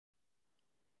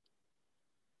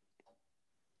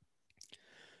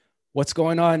What's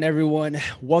going on, everyone?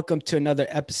 Welcome to another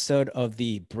episode of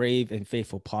the Brave and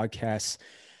Faithful podcast.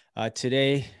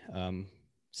 Today,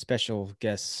 special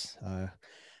guest. I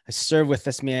served with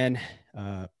this man,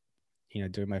 uh,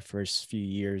 during my first few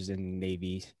years in the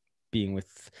Navy, being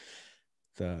with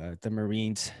the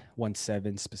Marines,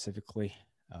 1-7 specifically.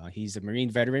 He's a Marine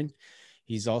veteran.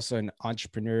 He's also an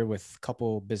entrepreneur with a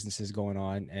couple businesses going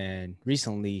on, and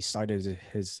recently started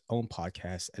his own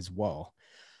podcast as well.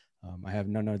 I have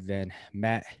none other than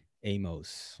Matt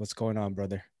Amos. What's going on,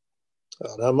 brother?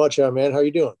 Not much, man. How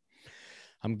you doing?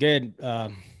 I'm good.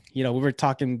 We were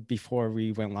talking before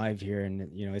we went live here, and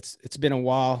it's been a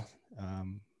while.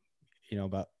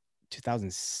 About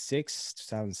 2006,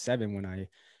 2007 when I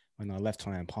left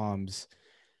Hawaiian Palms,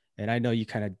 and I know you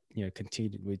kind of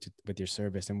continued with your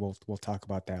service, and we'll talk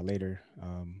about that later.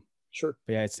 Sure.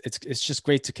 But yeah, it's just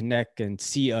great to connect and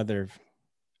see other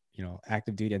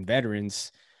active duty and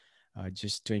veterans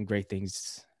just doing great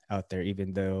things out there,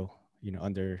 even though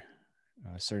under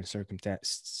certain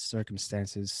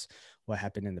circumstances, what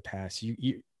happened in the past.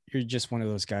 You're just one of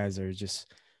those guys that are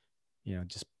just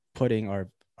putting our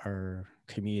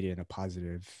community in a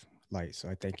positive light. So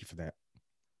I thank you for that.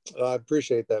 I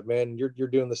appreciate that, man. You're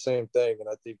doing the same thing, and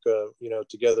I think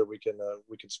together we can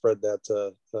spread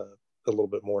that a little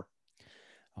bit more.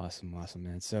 Awesome,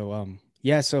 man. So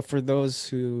so for those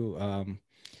who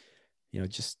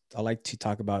just I like to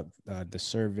talk about the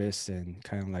service and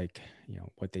kind of like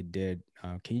what they did.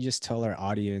 Can you just tell our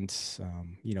audience,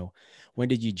 when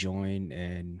did you join,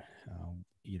 and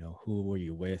who were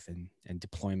you with, and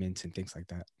deployments and things like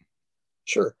that?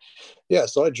 Sure. Yeah.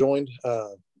 So I joined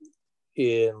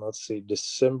in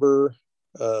December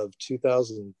of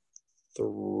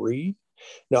 2003.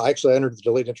 No, actually, I entered the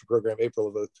delayed entry program April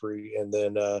of 03, and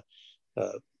then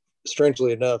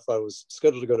strangely enough, I was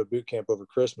scheduled to go to boot camp over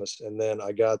Christmas, and then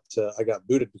I got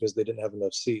booted because they didn't have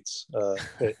enough seats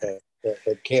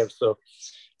at camp. So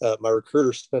my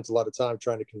recruiter spent a lot of time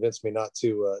trying to convince me not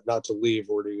to leave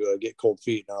or to get cold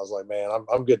feet, and I was like, man,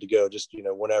 I'm good to go, just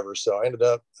whenever. So I ended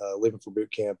up leaving for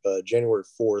boot camp January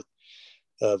 4th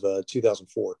of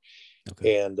 2004,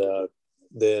 Okay. and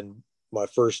then my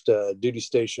first duty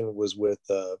station was with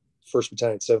 1st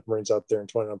Battalion, 7th Marines out there in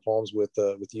 29 Palms with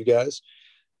you guys.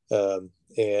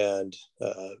 And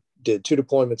did 2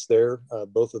 deployments there.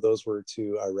 Both of those were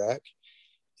to Iraq.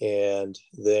 And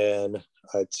then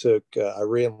I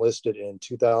re-enlisted in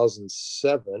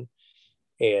 2007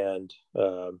 and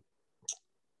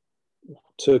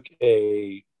took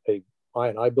a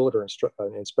I&I billet or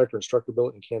an inspector instructor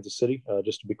billet in Kansas City,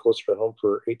 just to be closer to home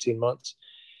for 18 months.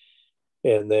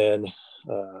 And then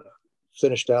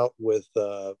finished out with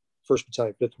 1st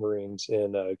Battalion, 5th Marines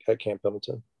at Camp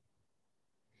Pendleton.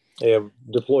 Yeah,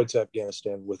 deployed to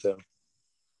Afghanistan with them.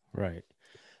 Right.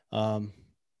 And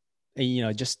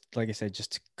just like I said,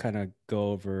 just to kind of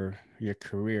go over your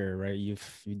career, right? You've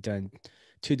done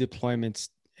 2 deployments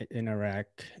in Iraq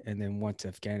and then 1 to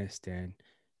Afghanistan.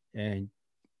 And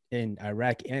in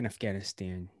Iraq and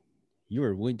Afghanistan, you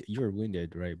were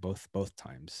wounded, right? Both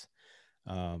times.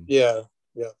 Yeah.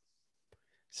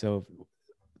 So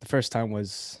the first time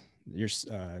was your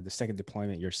the second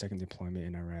deployment,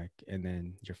 in Iraq, and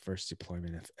then your first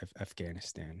deployment of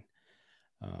Afghanistan.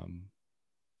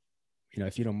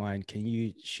 If you don't mind, can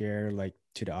you share, like,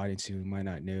 to the audience who might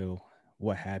not know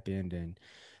what happened and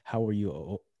how were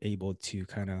you able to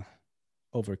kind of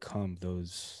overcome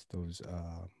those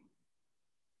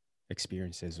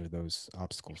experiences or those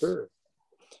obstacles? Sure.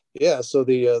 Yeah. So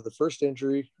the first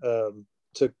injury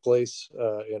took place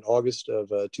in August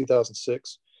of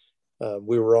 2006.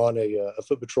 We were on a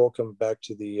foot patrol coming back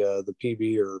to the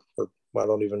PB, or I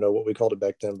don't even know what we called it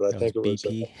back then, but I think it was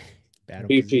BP, battle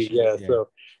BP. position. Yeah. So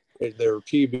there were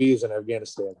PBs in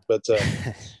Afghanistan, but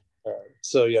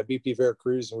so yeah, BP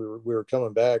Veracruz, and we were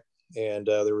coming back, and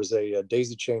there was a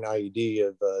daisy chain IED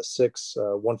of 6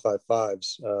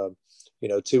 155s,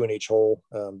 2 in each hole,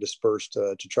 dispersed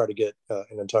to try to get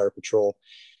an entire patrol.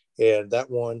 And that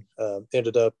one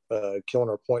ended up killing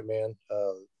our point man,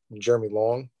 Jeremy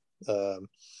Long.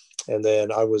 And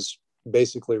then I was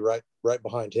basically right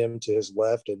behind him to his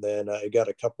left, and then I got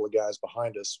a couple of guys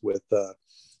behind us with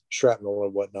shrapnel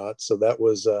and whatnot. So that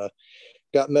was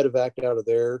got medevaced out of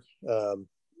there,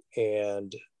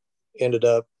 and ended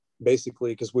up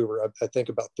basically, because we were, I think,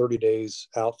 about 30 days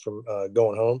out from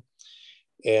going home,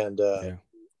 and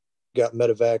got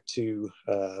medevac to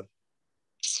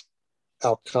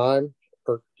Al-Qaim,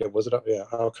 or was it? Yeah,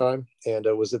 Al-Qaim, and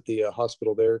was at the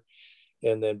hospital there,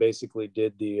 and then basically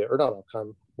did or not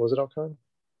Al-Qaim, was it Al-Qaim?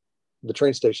 The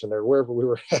train station there, wherever we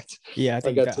were at. Yeah, I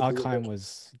think Al-Qaim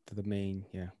was the main,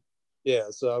 yeah. yeah,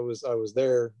 so I was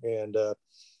there, and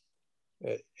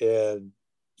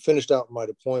finished out my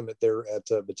deployment there at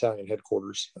battalion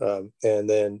headquarters, and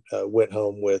then went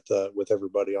home with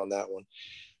everybody on that one.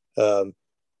 Um,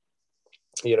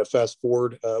 Fast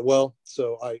forward.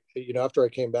 So after I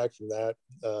came back from that,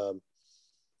 I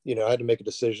had to make a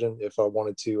decision if I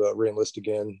wanted to reenlist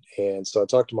again. And so I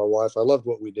talked to my wife. I loved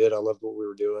what we did. I loved what we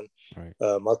were doing. Right.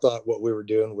 I thought what we were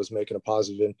doing was making a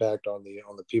positive impact on the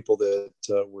people that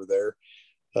were there.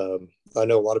 I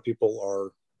know a lot of people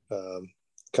are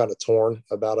kind of torn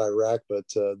about Iraq, but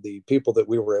the people that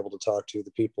we were able to talk to,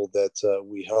 the people that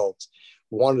we helped,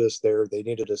 wanted us there. They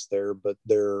needed us there, but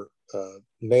their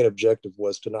main objective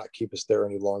was to not keep us there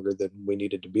any longer than we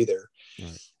needed to be there.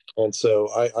 Right. And so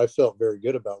I felt very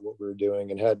good about what we were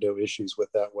doing and had no issues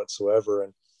with that whatsoever.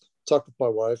 And talked with my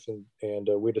wife, and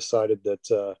we decided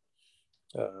that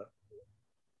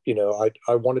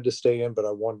I wanted to stay in, but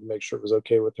I wanted to make sure it was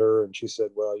okay with her. And she said,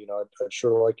 well, I'd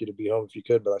sure like you to be home if you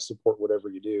could, but I support whatever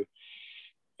you do.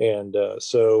 And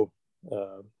so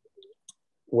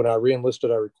when I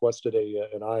reenlisted, I requested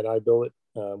an I&I billet,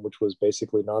 which was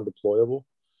basically non-deployable.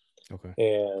 Okay.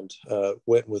 And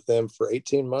went with them for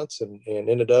 18 months and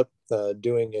ended up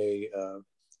doing a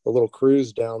little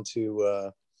cruise down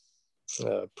to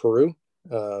Peru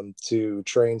to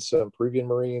train some Peruvian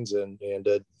Marines, and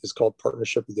it's called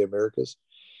Partnership of the Americas.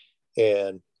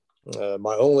 And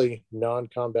my only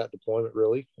non-combat deployment,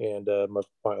 really, and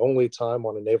my only time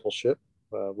on a naval ship,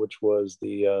 which was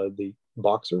the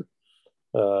Boxer,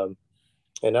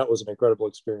 and that was an incredible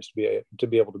experience to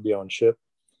be able to be on ship.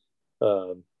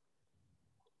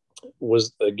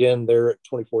 Was again there at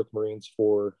 24th Marines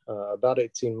for about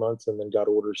 18 months, and then got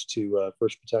orders to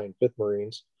 1st Battalion, 5th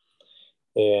Marines,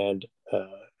 and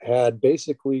had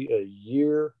basically a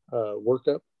year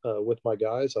workup with my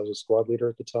guys. I was a squad leader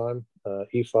at the time,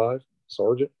 E5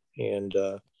 sergeant. And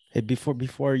hey,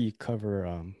 before you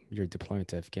cover your deployment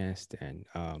to Afghanistan,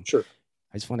 sure.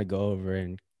 I just want to go over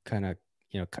and kind of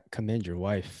commend your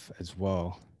wife as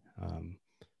well.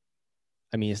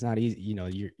 I mean, it's not easy.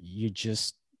 You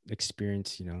just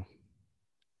experienced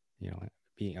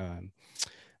being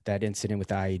that incident with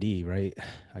the IED, right?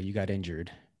 You got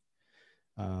injured.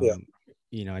 Yeah.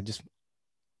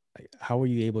 How were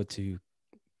you able to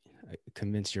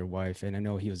convince your wife? And I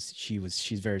know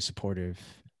she's very supportive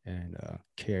and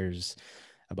cares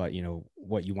about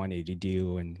what you wanted to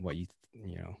do and what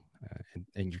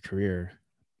in your career.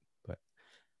 But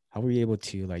how were you able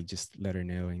to just let her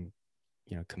know and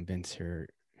convince her,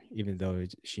 even though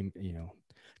she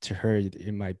to her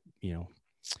it might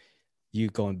you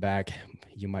going back,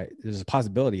 there's always a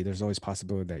possibility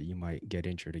that you might get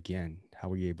injured again. How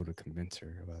were you able to convince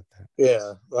her about that?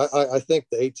 Yeah, I think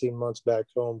the 18 months back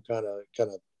home kind of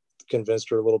convinced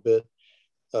her a little bit.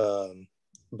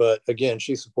 But again,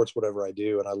 she supports whatever I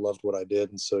do, and I loved what I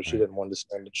did, and so she didn't want to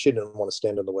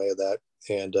stand in the way of that.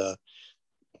 And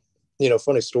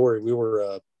funny story, we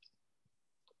went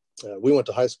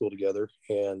to high school together,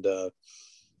 and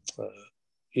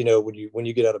when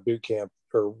you get out of boot camp,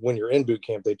 or when you're in boot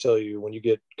camp, they tell you when you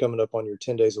get coming up on your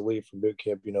 10 days of leave from boot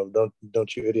camp,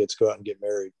 don't you idiots go out and get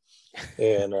married.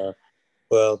 And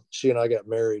well, she and I got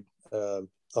married on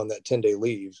that 10-day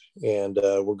leave, and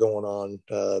we're going on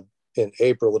in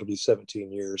April. It'll be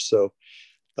 17 years. So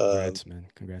congrats, man.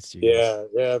 Congrats to you guys.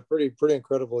 Yeah, pretty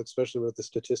incredible, especially with the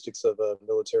statistics of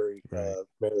military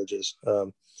marriages.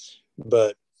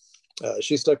 But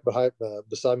she stuck beside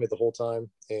me the whole time,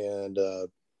 and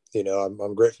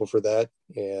I'm grateful for that.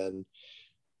 And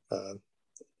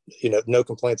no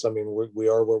complaints. I mean, we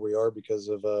are where we are because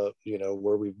of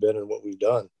where we've been and what we've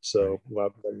done. So,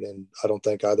 and I don't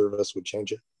think either of us would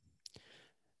change it.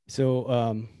 So,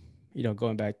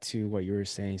 going back to what you were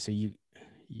saying, so you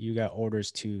got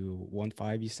orders to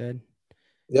 1-5, you said?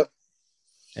 Yep.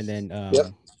 And then, yep.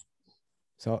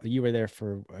 So you were there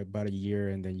for about a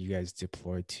year, and then you guys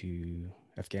deployed to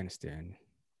Afghanistan.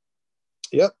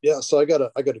 Yep. Yeah. So I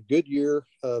got a good year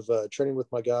of training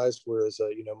with my guys. Whereas,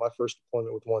 my first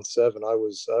deployment with 1-7, I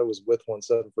was with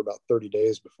 1-7 for about 30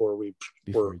 days before we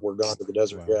were gone to the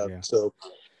desert. Wow, yeah. So,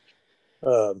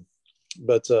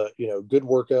 but good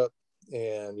workup,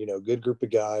 and good group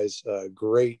of guys,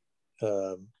 great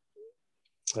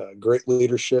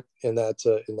leadership in that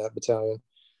battalion,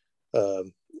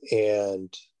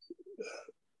 and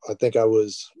I think I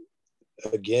was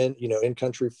again in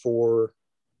country for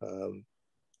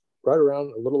right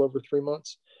around a little over 3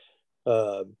 months,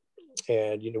 and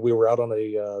we were out on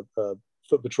a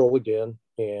foot patrol again,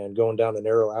 and going down a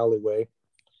narrow alleyway,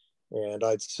 And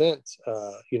I'd sent,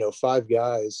 5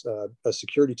 guys, a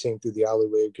security team through the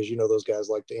alleyway, because, those guys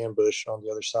like to ambush on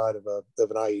the other side of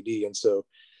an IED. And so,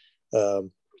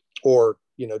 or,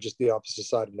 just the opposite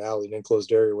side of an alley, an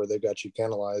enclosed area where they've got you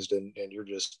canalized and you're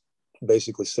just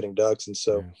basically sitting ducks. And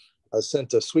so I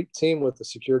sent a sweep team with the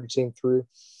security team through,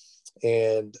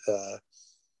 and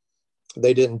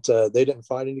they didn't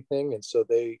find anything. And so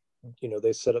they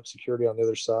set up security on the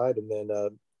other side. And then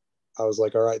I was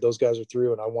like, all right, those guys are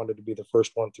through. And I wanted to be the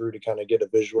first one through to kind of get a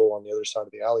visual on the other side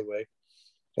of the alleyway.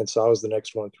 And so I was the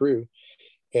next one through.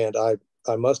 And I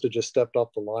must have just stepped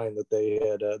off the line that they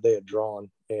had drawn.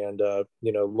 And,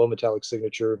 low metallic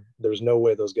signature. There's no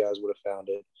way those guys would have found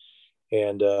it.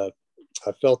 And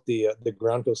I felt the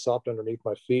ground go soft underneath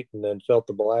my feet, and then felt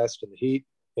the blast and the heat.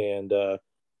 And,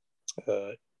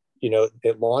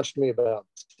 it launched me about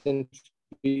 10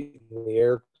 feet in the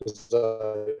air, because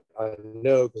I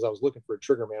know, because I was looking for a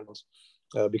trigger man once,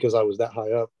 because I was that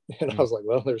high up. And I was like,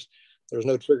 well, there's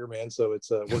no trigger man, so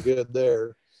it's we're good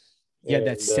there. Yeah,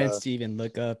 that sense to even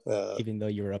look up, even though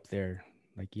you were up there.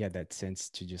 Like, you had that sense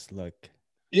to just look.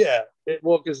 Yeah,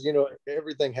 because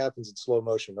everything happens in slow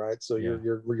motion, right? So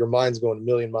your mind's going a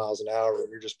million miles an hour,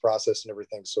 and you're just processing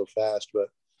everything so fast. But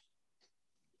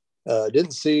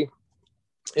didn't see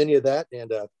any of that,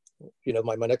 and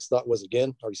my next thought was,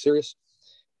 again, are you serious?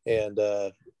 And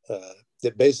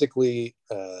it basically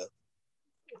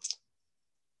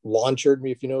launched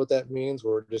me, if you know what that means,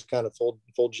 where it just kind of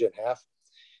folds you in half,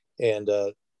 and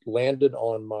landed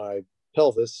on my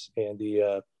pelvis. And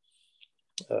the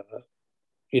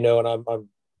and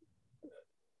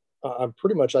I'm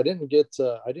pretty much, I didn't get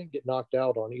knocked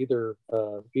out on either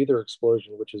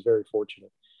explosion, which is very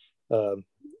fortunate. So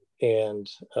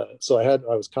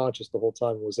I was conscious the whole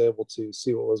time, and was able to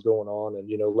see what was going on, and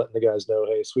letting the guys know,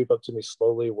 hey, sweep up to me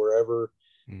slowly. Wherever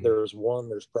there's one,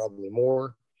 there's probably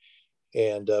more.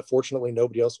 And fortunately,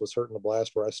 nobody else was hurt in the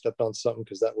blast where I stepped on something,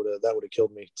 because that would have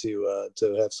killed me to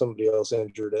have somebody else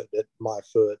injured at my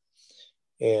foot.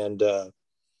 And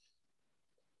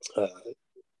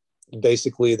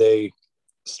basically, they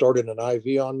started an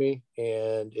IV on me,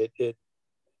 and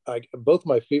both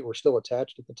my feet were still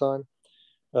attached at the time.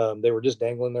 They were just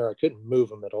dangling there. I couldn't move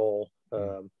them at all.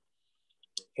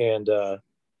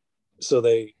 So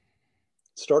they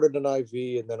started an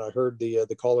IV, and then I heard the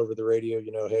call over the radio,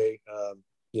 hey,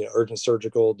 urgent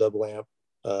surgical, double amp.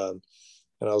 And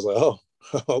I was like, oh,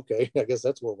 okay, I guess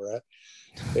that's where we're at.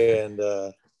 And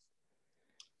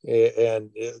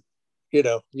you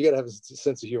got to have a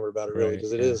sense of humor about it, really,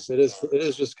 because it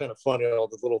is just kind of funny, all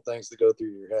the little things that go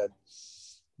through your head.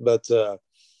 But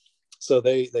so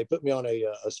they put me on a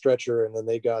stretcher, and then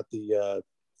they got the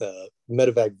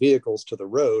medevac vehicles to the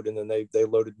road, and then they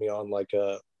loaded me on like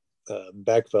a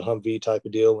back of a Humvee type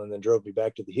of deal, and then drove me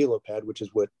back to the helipad, which is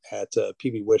at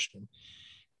PB Wishton.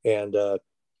 And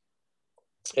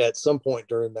at some point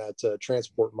during that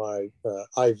transport, my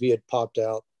IV had popped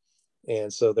out,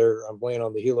 and so I'm laying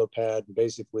on the helipad, and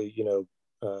basically,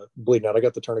 bleeding out. I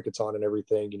got the tourniquets on and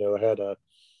everything. I had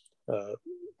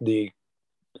the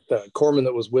corpsman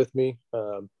that was with me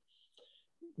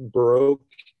broke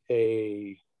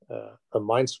a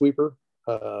minesweeper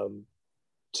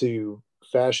to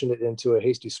fashion it into a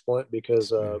hasty splint,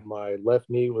 because my left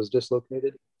knee was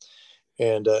dislocated.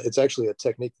 And it's actually a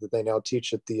technique that they now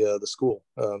teach at the school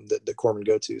that corpsmen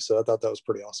go to. So I thought that was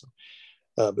pretty awesome.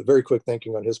 But very quick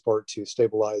thinking on his part to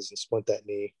stabilize and splint that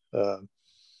knee. But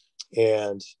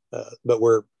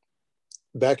we're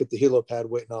back at the helipad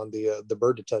waiting on the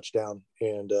bird to touch down.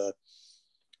 And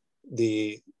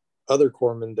the other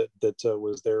corpsman that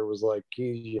was there was like,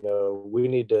 we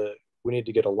need to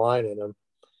get a line in him.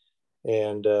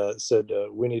 And said,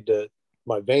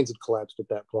 my veins had collapsed at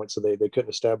that point, so they couldn't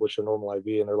establish a normal IV,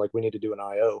 and they're like, we need to do an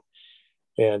IO.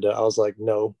 And I was like,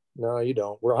 no, you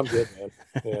don't. I'm good, man.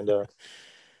 And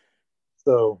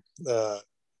so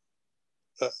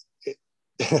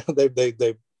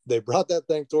they brought that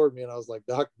thing toward me, and I was like,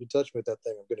 Doc, if you touch me with that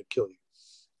thing, I'm going to kill you.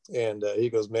 And he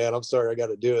goes, man, I'm sorry, I got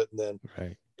to do it. And then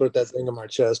put that thing in my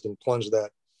chest and plunged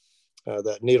that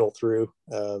needle through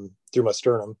my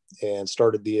sternum, and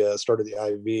started the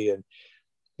IV, and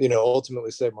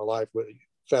ultimately saved my life.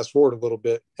 Fast forward a little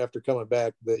bit, after coming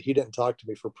back, that he didn't talk to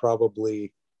me for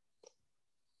probably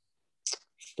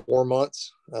 4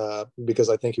 months, because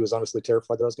I think he was honestly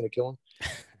terrified that I was going to kill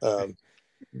him.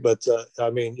 But I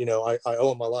mean, I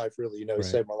owe him my life, really. He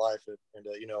saved my life, and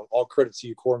all credit to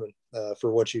you, corpsmen,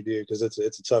 for what you do, because it's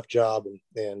a tough job,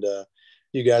 and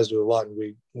you guys do a lot, and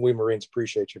we Marines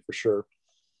appreciate you for sure.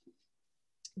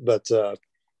 But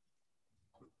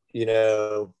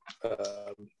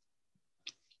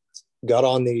got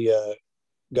on the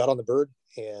got on the bird,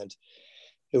 and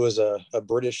it was a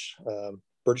British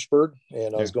bird,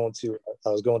 and I was going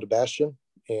to Bastion,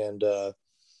 and the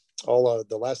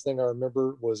last thing I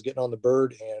remember was getting on the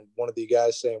bird and one of the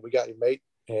guys saying, "We got you, mate,"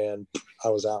 and I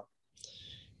was out.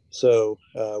 So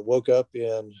woke up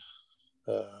in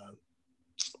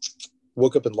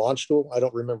launch school. I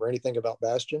don't remember anything about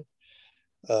Bastion.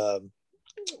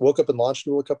 Woke up in launch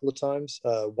school a couple of times.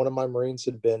 One of my Marines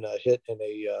had been hit in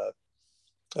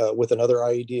with another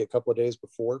IED a couple of days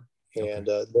before, and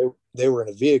they were in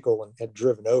a vehicle and had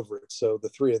driven over it. So the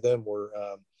three of them were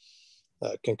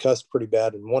concussed pretty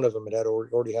bad, and one of them had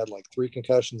already had like 3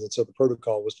 concussions, and so the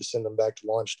protocol was to send them back to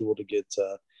launch school to get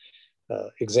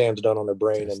exams done on their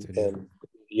brain and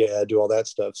do all that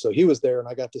stuff. So he was there, and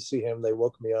I got to see him. They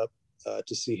woke me up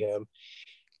to see him,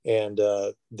 and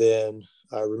then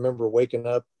I remember waking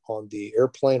up on the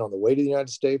airplane on the way to the United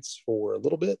States for a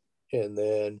little bit, and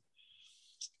then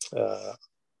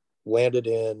landed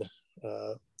in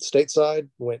stateside,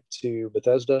 went to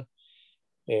Bethesda,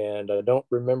 and I don't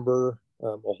remember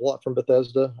a whole lot from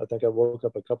Bethesda. I think I woke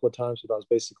up a couple of times, but I was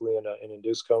basically in an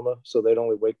induced coma, so they'd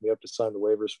only wake me up to sign the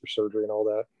waivers for surgery and all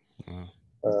that.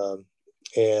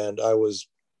 And I was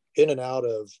in and out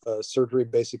of surgery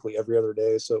basically every other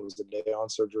day, so it was a day on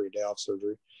surgery, a day off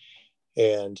surgery.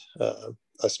 And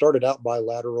I started out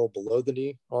bilateral below the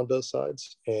knee on both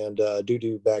sides, and due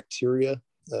to bacteria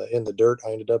in the dirt,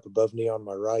 I ended up above knee on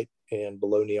my right and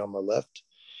below knee on my left,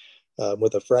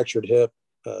 with a fractured hip,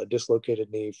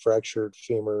 dislocated knee, fractured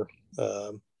femur,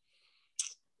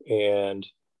 and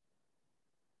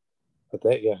I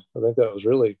think that was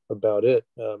really about it.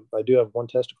 I do have one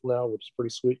testicle now, which is pretty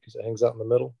sweet because it hangs out in the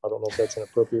middle. I don't know if that's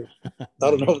inappropriate. I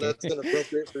don't know if that's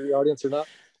inappropriate for your audience or not.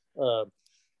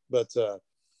 But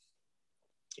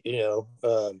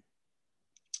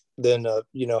then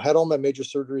had all my major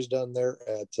surgeries done there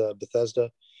at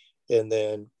Bethesda, and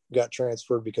then got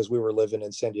transferred because we were living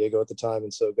in San Diego at the time,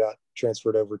 and so got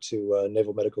transferred over to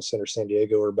Naval Medical Center San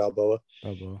Diego, or Balboa.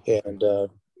 And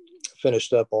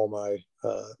finished up all my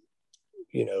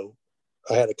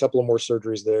I had a couple of more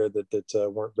surgeries there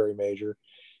that weren't very major,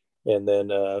 and then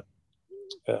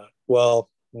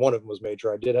one of them was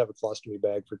major. I did have a colostomy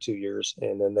bag for 2 years,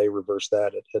 and then they reversed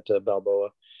that at Balboa,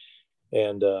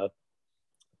 and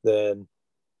then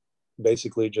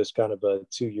basically just kind of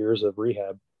 2 years of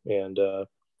rehab and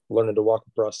learning to walk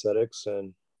with prosthetics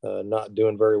and not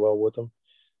doing very well with them.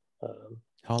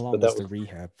 How long was the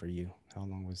rehab for you? How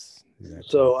long was that?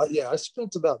 So I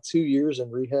spent about 2 years in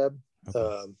rehab.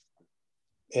 Okay.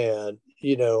 And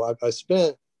I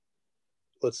spent,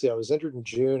 I was injured in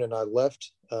June, and I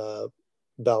left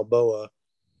Balboa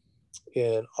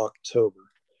in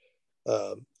October.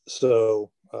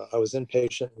 So I was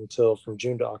inpatient until from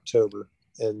June to October,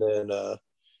 and then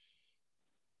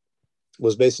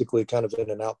was basically kind of in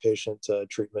an outpatient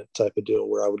treatment type of deal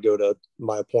where I would go to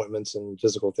my appointments and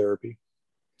physical therapy.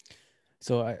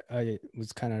 So I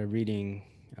was kind of reading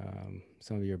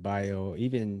some of your bio.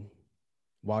 Even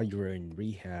while you were in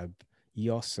rehab,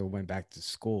 you also went back to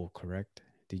school, correct?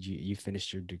 Did you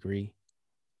finish your degree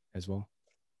as well?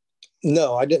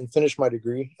 No, I didn't finish my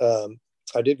degree.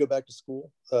 I did go back to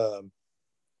school.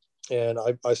 And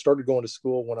I started going to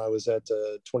school when I was at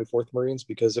 24th Marines,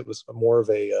 because it was more of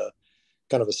a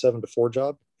kind of a 7 to 4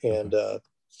 job. And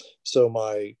so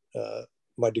my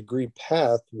degree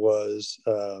path was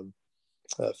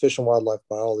fish and wildlife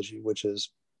biology, which is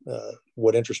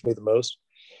what interests me the most.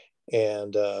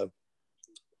 And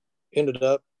ended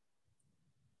up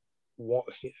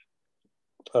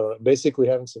basically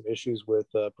having some issues with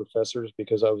professors,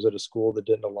 because I was at a school that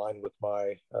didn't align with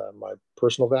my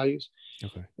personal values.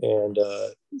 Okay. And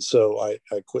so I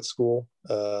quit school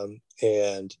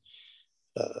and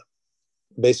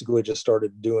basically just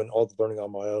started doing all the learning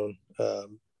on my own,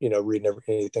 reading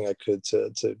anything I could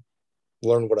to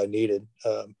learn what I needed.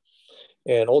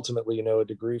 And ultimately, a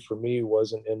degree for me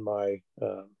wasn't in my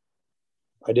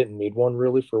I didn't need one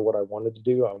really for what I wanted to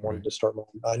do. I wanted to start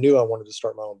I knew I wanted to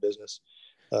start my own business.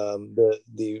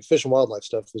 The fish and wildlife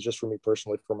stuff was just for me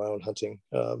personally, for my own hunting,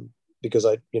 because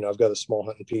I've got a small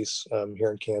hunting piece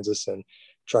here in Kansas, and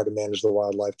try to manage the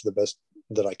wildlife to the best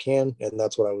that I can. And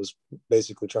that's what I was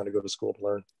basically trying to go to school to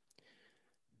learn.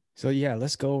 So yeah,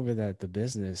 let's go over the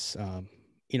business.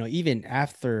 Even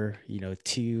after,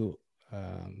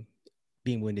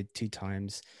 being wounded 2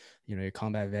 times, you're a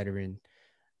combat veteran,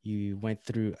 you went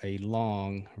through a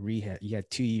long rehab. You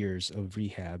had 2 years of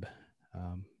rehab.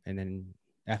 And then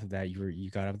after that, you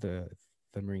got out of the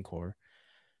Marine Corps.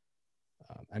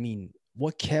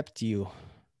 What kept you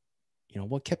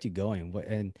going?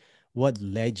 What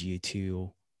led you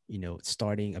to,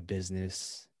 starting a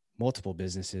business, multiple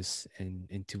businesses and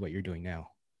into what you're doing now?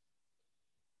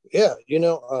 Yeah,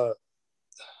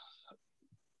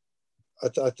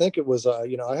 I think it was, I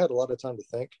had a lot of time to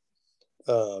think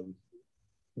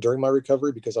during my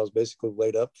recovery, because I was basically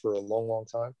laid up for a long, long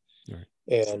time. Right.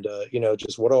 And,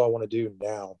 just what do I want to do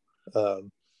now?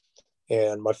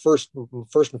 And my first and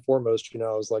foremost, I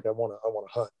was like, I want to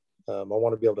hunt. I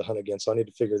want to be able to hunt again. So I need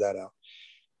to figure that out.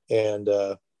 And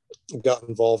got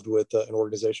involved with an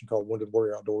organization called Wounded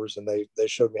Warrior Outdoors, and they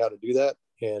showed me how to do that.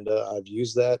 And I've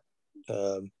used that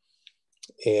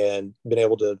and been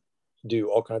able to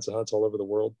do all kinds of hunts all over the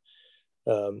world.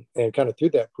 And kind of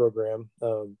through that program,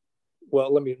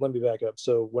 well, let me back up.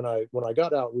 So when I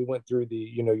got out, we went through the,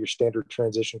 your standard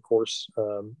transition course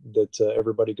that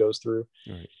everybody goes through.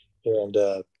 Right.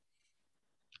 And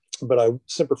but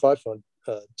Semper Fi Fund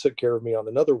took care of me on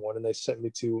another one, and they sent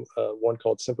me to one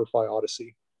called Semper Fi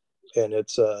Odyssey, and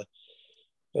it's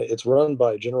run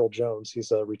by General Jones.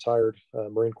 He's a retired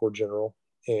Marine Corps general,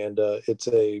 and it's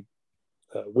a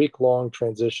week-long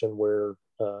transition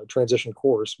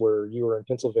course where you are in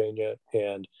Pennsylvania,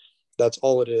 and that's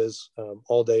all it is,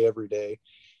 all day, every day.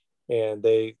 And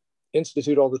they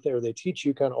institute they teach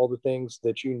you kind of all the things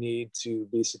that you need to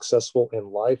be successful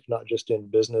in life, not just in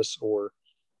business or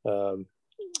a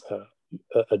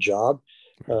job.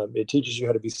 It teaches you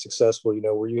how to be successful,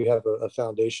 where you have a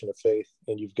foundation of faith,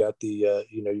 and you've got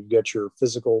you've got your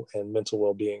physical and mental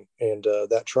well-being, and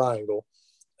that triangle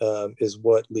is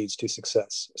what leads to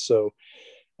success. So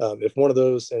if one of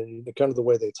those, and kind of the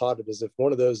way they taught it is, if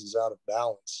one of those is out of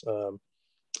balance,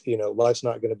 life's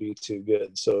not going to be too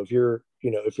good. So if you're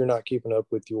not keeping up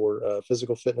with your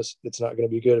physical fitness, it's not going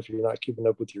to be good. If you're not keeping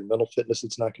up with your mental fitness,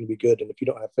 it's not going to be good. And if you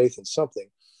don't have faith in something,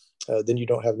 then you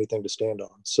don't have anything to stand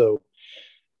on. So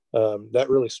that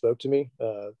really spoke to me,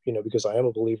 because I am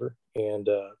a believer, and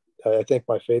I think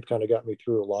my faith kind of got me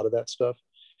through a lot of that stuff,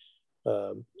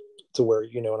 to where,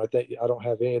 and I think I don't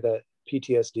have any of that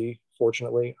PTSD.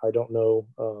 Fortunately, I don't know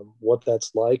what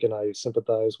that's like, and I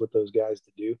sympathize with those guys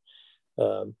that do,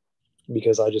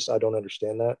 because I don't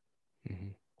understand that.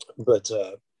 Mm-hmm. But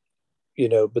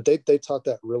but they taught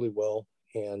that really well,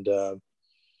 and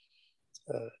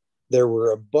there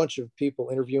were a bunch of people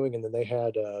interviewing, and then they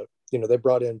had they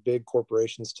brought in big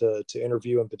corporations to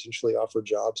interview and potentially offer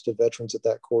jobs to veterans at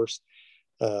that course.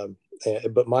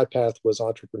 But my path was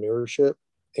entrepreneurship,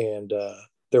 and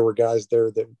there were guys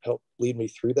there that helped lead me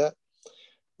through that,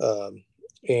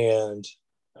 and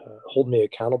hold me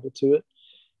accountable to it.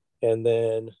 And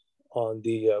then on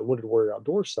the Wounded Warrior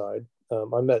Outdoor side,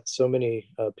 I met so many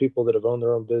people that have owned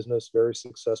their own business, very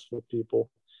successful people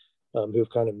who've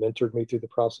kind of mentored me through the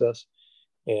process.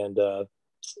 And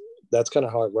that's kind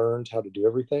of how I learned how to do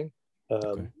everything.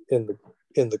 Okay. In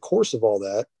the course of all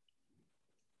that,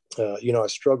 I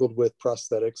struggled with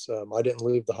prosthetics. I didn't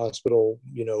leave the hospital,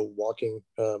 walking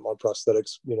on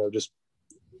prosthetics, just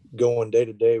going day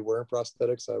to day wearing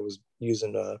prosthetics. I was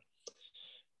using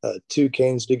 2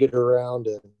 canes to get around,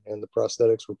 and the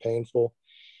prosthetics were painful.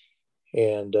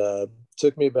 And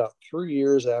took me about 3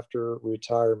 years after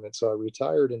retirement. So I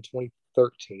retired in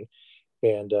 2013,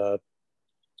 and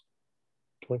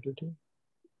 2013?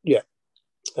 Yeah.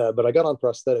 But I got on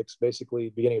prosthetics basically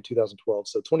beginning of 2012.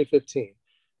 So 2015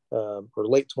 or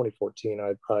late 2014,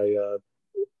 I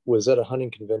was at a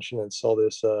hunting convention and saw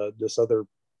this other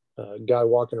guy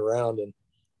walking around,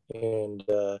 and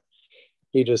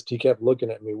he kept looking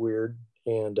at me weird.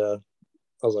 And I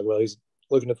was like, well, he's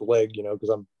looking at the leg,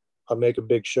 because I make a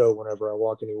big show whenever I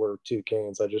walk anywhere with 2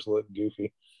 canes. I just look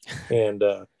goofy. And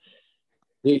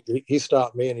he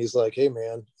stopped me, and he's like, hey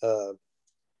man, how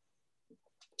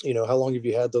long have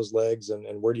you had those legs,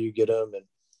 and where do you get them?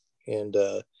 And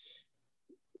I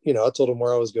told him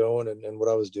where I was going and what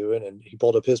I was doing, and he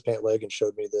pulled up his pant leg and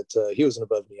showed me that he was an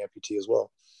above knee amputee as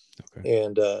well. Okay.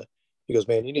 And he goes,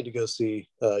 man, you need to go see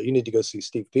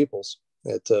Steve Peoples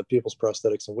at Peoples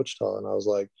Prosthetics in Wichita. And I was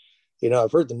like,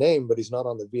 I've heard the name, but he's not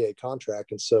on the VA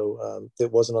contract. And so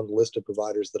it wasn't on the list of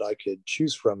providers that I could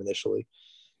choose from initially.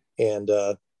 And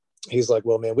he's like,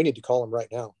 well, man, we need to call him right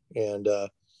now. And I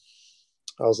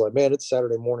was like, man, it's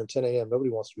Saturday morning, 10 a.m. Nobody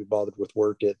wants to be bothered with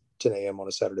work at 10 a.m. on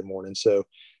a Saturday morning. So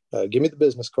give me the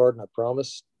business card, and I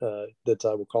promise that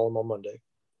I will call him on Monday.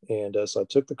 And so I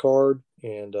took the card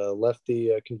and left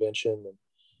the convention.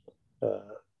 And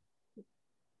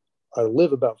I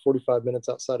live about 45 minutes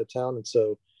outside of town. And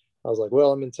so I was like,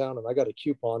 well, I'm in town, and I got a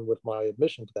coupon with my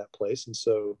admission to that place. And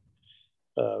so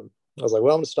I was like,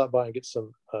 well, I'm going to stop by and get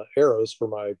some arrows for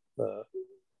my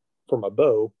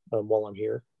bow while I'm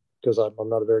here, because I'm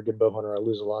not a very good bow hunter. I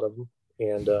lose a lot of them,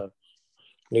 and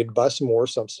need to buy some more.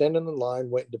 So I'm standing in line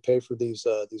waiting to pay for these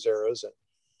arrows. And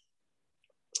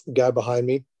guy behind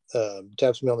me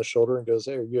taps me on the shoulder and goes,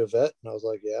 "Hey, are you a vet?" And I was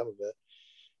like, "Yeah, I'm a vet."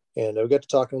 And we got to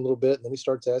talking a little bit, and then he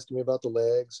starts asking me about the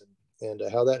legs and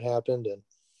how that happened,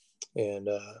 and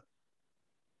I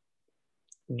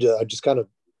just kind of,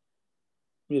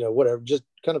 whatever, just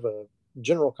kind of a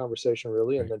general conversation,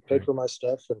 really, and then paid for my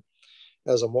stuff. And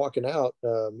as I'm walking out,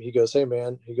 he goes, "Hey,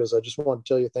 man," he goes, "I just want to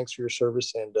tell you thanks for your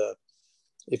service, and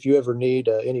if you ever need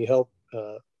any help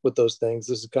with those things,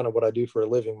 this is kind of what I do for a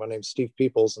living. My name's Steve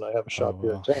Peoples, and I have a shop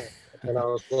here in town." And I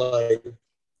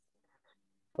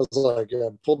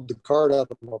pulled the card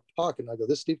out of my pocket, and I go,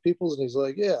 "This Steve Peoples?" And he's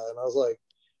like, "Yeah." And I was like,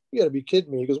 "You got to be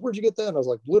kidding me." He goes, "Where'd you get that?" And I was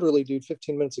like, "Literally, dude,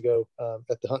 15 minutes ago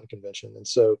at the hunting convention." And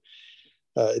so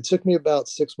it took me about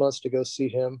 6 months to go see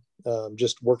him,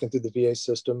 just working through the VA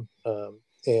system.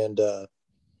 And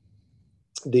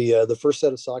the first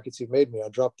set of sockets he made me, I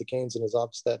dropped the canes in his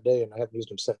office that day, and I haven't used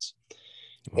them since.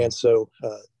 Wow. And so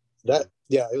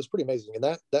it was pretty amazing. And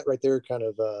that right there kind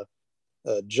of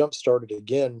jump started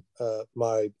again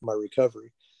my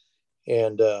recovery,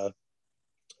 and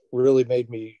really made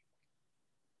me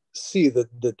see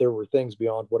that there were things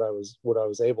beyond what I was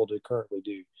able to currently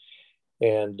do.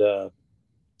 And I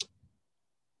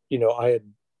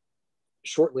had,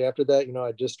 shortly after that,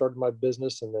 I just started my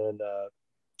business, and then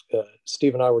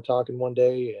Steve and I were talking one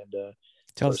day, and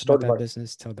tell us about that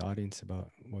business. Tell the audience about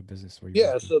what business were you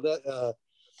working?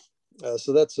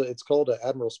 So that's it's called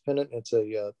Admiral's Pennant. It's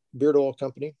a beard oil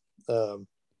company.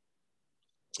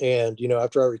 And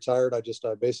after I retired, I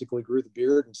basically grew the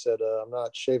beard and said, I'm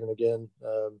not shaving again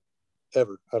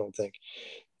ever, I don't think.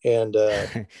 And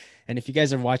and if you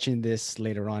guys are watching this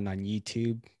later on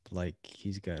YouTube, like,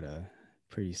 he's got a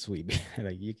pretty sweet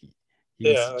like you can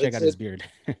check out his beard.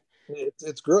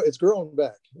 It's growing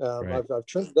back. Right. I've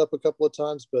trimmed it up a couple of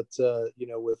times, but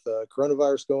with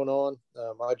coronavirus going on,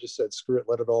 I just said screw it,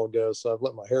 let it all go. So I've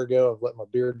let my hair go, I've let my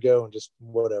beard go, and just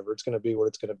whatever, it's going to be what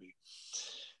it's going to be.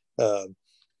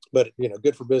 But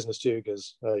good for business too,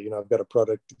 because I've got a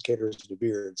product that caters to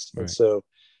beards. Right. And so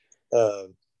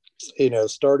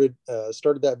started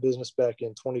that business back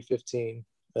in 2015,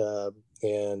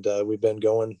 and we've been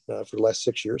going for the last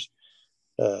 6 years.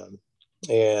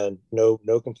 And no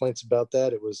complaints about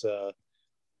that. It was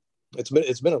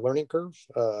it's been a learning curve,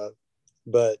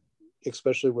 but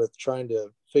especially with trying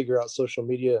to figure out social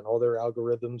media and all their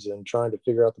algorithms, and trying to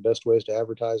figure out the best ways to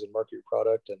advertise and market your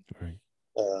product. And right.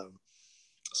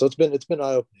 So it's been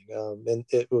eye-opening, and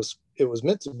it was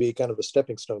meant to be kind of a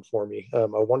stepping stone for me. I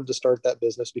wanted to start that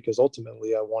business because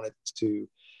ultimately I wanted to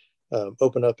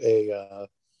open up a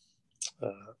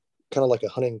kind of like a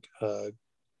hunting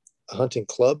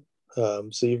club.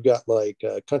 So you've got like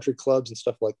country clubs and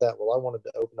stuff like that. Well, I wanted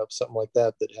to open up something like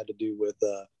that had to do with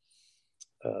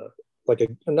like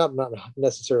not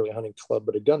necessarily a hunting club,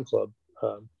 but a gun club,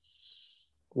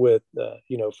 with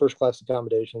first class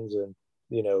accommodations, and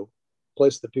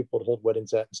place that people would hold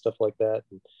weddings at and stuff like that.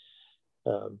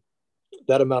 And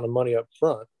that amount of money up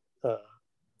front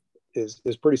is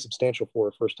pretty substantial for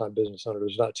a first time business owner.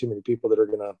 There's not too many people that are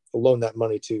going to loan that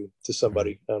money to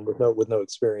somebody with no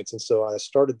experience. And so I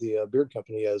started the beard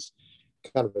company as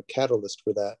kind of a catalyst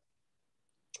for that,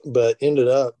 but ended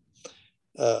up,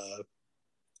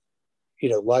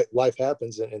 life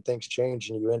happens, and things change,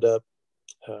 and you end up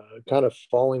kind of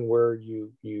falling where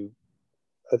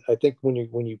I think when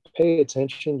you pay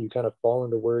attention, you kind of fall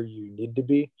into where you need to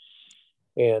be.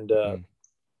 And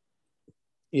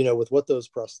with what those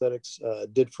prosthetics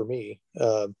did for me,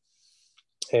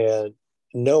 and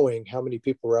knowing how many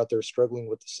people were out there struggling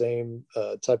with the same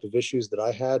type of issues that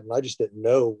I had, and I just didn't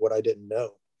know what I didn't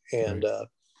know. And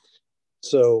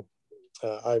so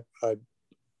I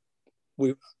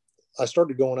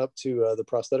started going up to the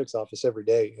prosthetics office every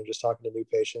day and just talking to new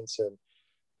patients, and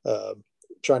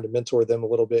trying to mentor them a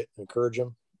little bit, encourage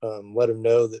them, let them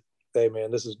know that, hey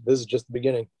man, this is just the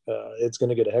beginning. It's going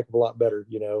to get a heck of a lot better,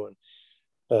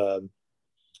 and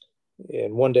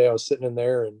one day I was sitting in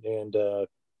there, and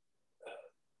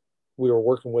we were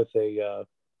working with a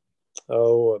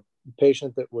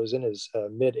patient that was in his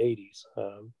mid 80s,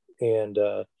 and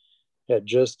had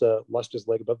just lost his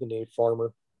leg above the knee,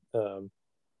 farmer.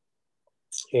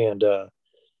 And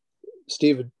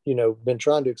Steve had, been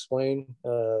trying to explain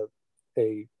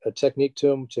a technique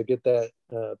to him to get that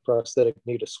prosthetic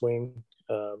knee to swing,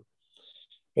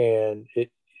 and it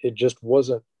just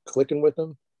wasn't clicking with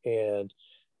him. And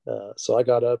so I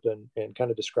got up and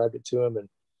kind of described it to him,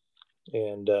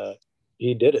 and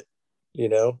he did it,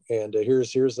 and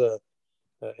here's a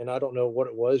and I don't know what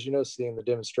it was, seeing the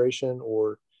demonstration,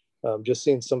 or just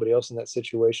seeing somebody else in that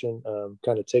situation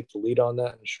kind of take the lead on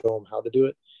that and show them how to do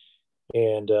it.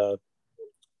 And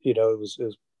it was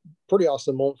pretty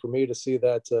awesome moment for me to see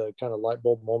that kind of light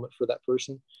bulb moment for that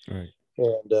person. Right.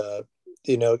 And,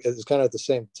 it's kind of at the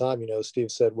same time,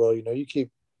 Steve said, well, you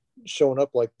keep showing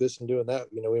up like this and doing that,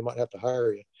 we might have to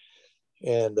hire you.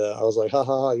 And I was like, ha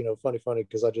ha ha, funny,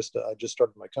 because I just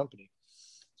started my company.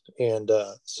 And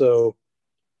so,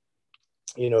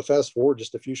 fast forward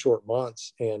just a few short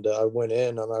months, and I went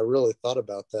in and I really thought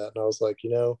about that. And I was like,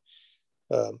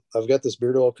 I've got this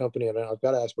beard oil company, and I've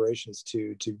got aspirations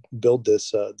to build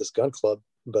this gun club,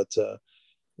 but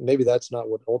maybe that's not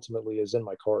what ultimately is in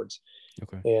my cards.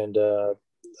 Okay. And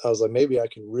I was like, maybe I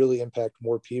can really impact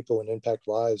more people and impact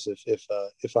lives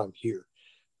if I'm here,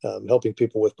 helping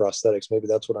people with prosthetics. Maybe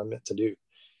that's what I'm meant to do.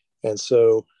 And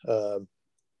so a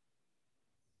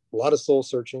lot of soul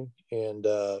searching, and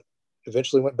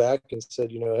eventually went back and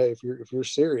said, hey, if you're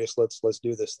serious, let's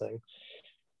do this thing.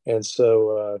 And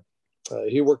so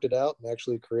he worked it out and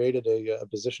actually created a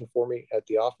position for me at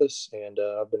the office. And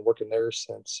I've been working there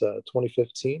since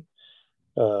 2015.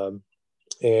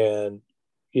 And,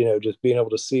 just being able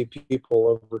to see people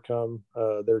overcome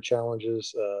their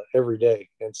challenges every day.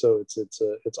 And so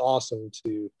it's awesome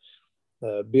to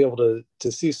be able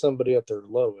to see somebody at their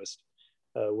lowest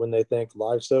when they think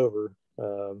life's over,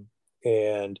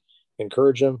 and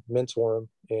encourage them, mentor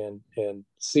them, and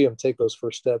see them take those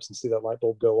first steps and see that light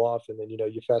bulb go off. And then,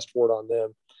 you fast forward on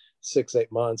them 6-8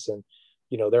 months, and,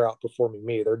 they're outperforming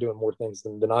me. They're doing more things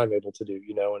than I'm able to do,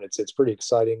 and it's pretty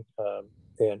exciting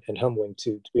and humbling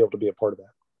to be able to be a part of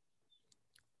that.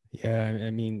 Yeah.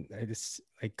 I mean, it's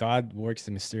like God works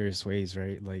in mysterious ways,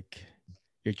 right? Like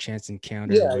your chance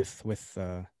encounter with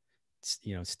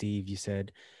Steve, you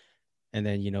said, and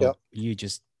then, Yep. you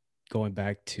just going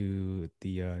back to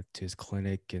the to his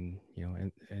clinic, and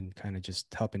and kind of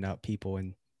just helping out people,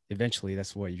 and eventually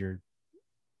that's what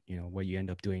what you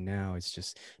end up doing now. It's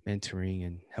just mentoring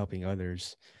and helping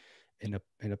others in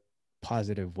a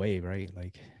positive way, right?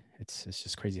 Like it's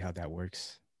just crazy how that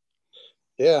works.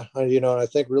 Yeah. And I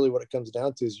think really what it comes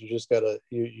down to is you just gotta,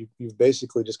 you've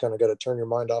basically just kind of got to turn your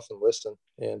mind off and listen,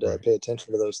 and Right. pay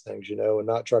attention to those things, and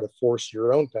not try to force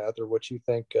your own path or what you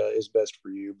think is best for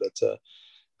you, but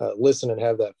listen and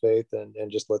have that faith,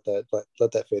 and just let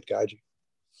that faith guide you.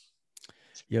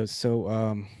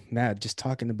 So Matt, just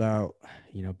talking about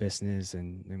business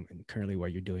and currently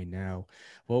what you're doing now,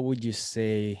 what would you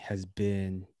say has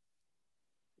been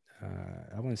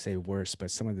I wouldn't say worse,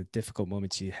 but some of the difficult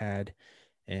moments you had,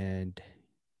 and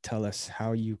tell us how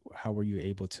were you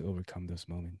able to overcome those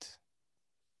moments?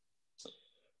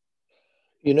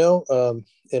 In all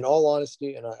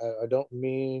honesty, and I don't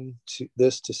mean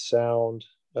this to sound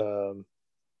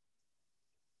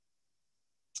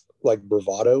like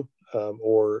bravado,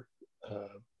 or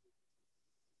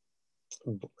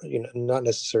not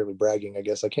necessarily bragging. I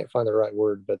guess I can't find the right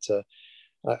word, but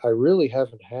I really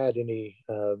haven't had any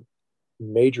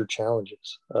major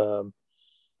challenges,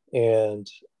 and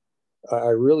I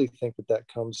really think that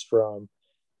comes from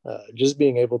just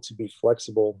being able to be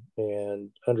flexible and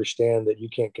understand that you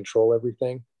can't control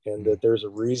everything, and that there's a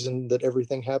reason that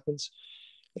everything happens.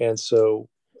 And so,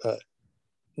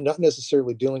 not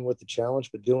necessarily dealing with the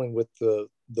challenge, but dealing with the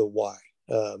why.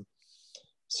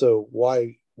 So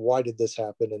why did this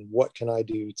happen, and what can I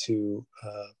do to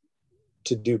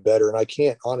do better? And I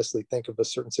can't honestly think of a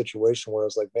certain situation where I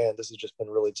was like, man, this has just been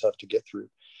really tough to get through.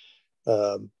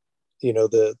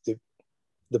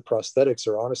 The prosthetics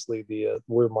are honestly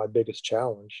were my biggest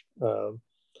challenge,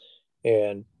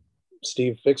 and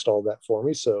Steve fixed all that for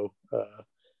me. So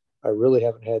I really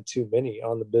haven't had too many.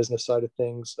 On the business side of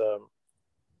things,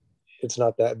 it's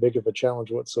not that big of a challenge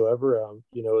whatsoever,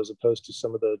 as opposed to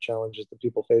some of the challenges that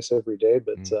people face every day.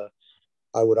 But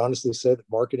I would honestly say that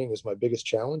marketing is my biggest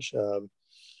challenge,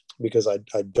 because I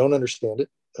don't understand it.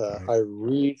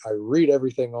 Right. I read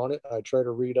everything on it. I try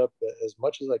to read up as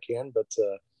much as I can, but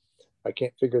I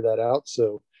can't figure that out.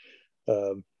 So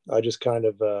I just kind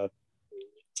of,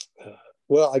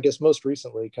 I guess most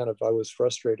recently, I was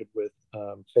frustrated with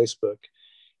Facebook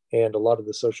and a lot of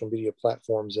the social media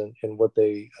platforms, and what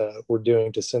they were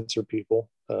doing to censor people.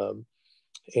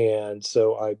 And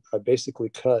so I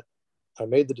basically I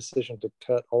made the decision to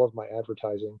cut all of my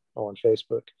advertising on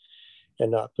Facebook and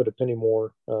not put a penny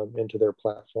more into their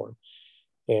platform,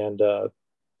 and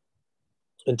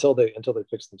until they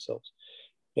fix themselves.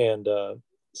 And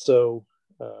so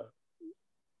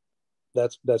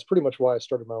that's pretty much why I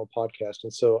started my own podcast.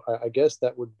 And so I guess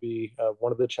that would be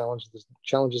one of the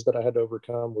challenges that I had to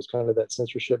overcome, was kind of that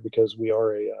censorship, because we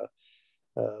are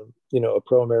a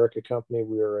pro-America company.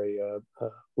 We are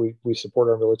we support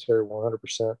our military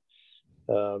 100%.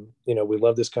 We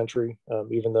love this country,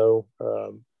 even though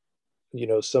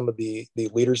some of the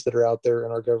leaders that are out there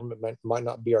in our government might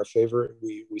not be our favorite.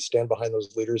 We stand behind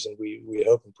those leaders, and we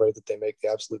hope and pray that they make the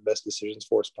absolute best decisions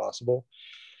for us possible.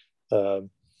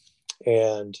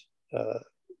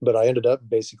 But I ended up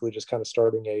basically just kind of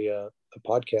starting a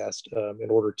podcast in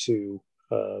order to,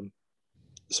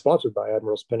 sponsored by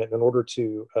Admiral's Pennant, in order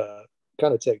to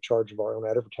kind of take charge of our own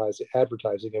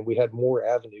advertising. And we had more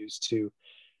avenues to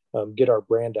get our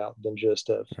brand out than just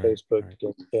Facebook,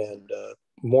 and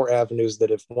more avenues that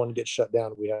if one gets shut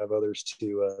down, we have others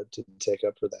to take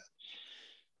up for that.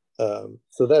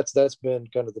 So that's been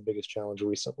kind of the biggest challenge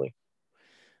recently.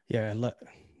 Yeah,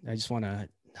 I just want to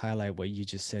highlight what you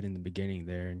just said in the beginning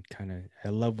there, and I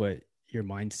love what your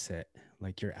mindset,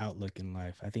 like your outlook in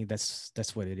life. I think that's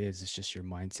what it is. It's just your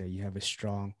mindset. You have a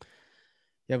strong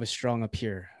up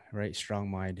here, right? Strong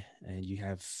mind, and you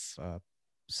have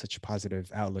such a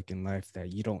positive outlook in life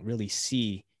that you don't really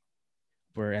see.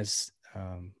 Whereas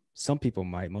most people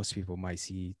might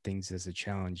see things as a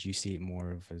challenge. You see it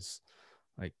more of as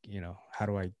like, how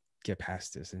do I get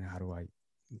past this, and how do I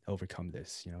overcome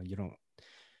this? You don't.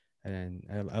 And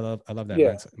I love that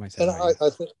mindset. And I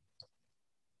think,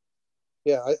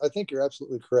 I think you're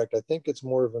absolutely correct. I think it's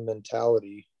more of a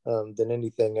mentality than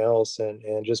anything else,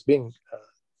 and just being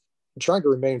trying to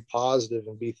remain positive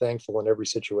and be thankful in every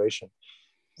situation.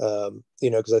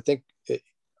 Because I think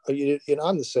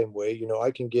I'm the same way. I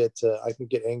can get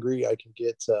angry. I can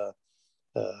get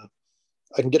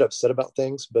upset about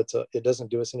things, but it doesn't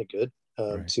do us any good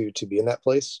to be in that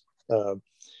place.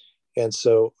 And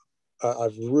so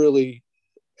I've really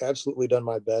absolutely done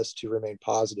my best to remain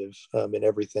positive in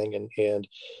everything, and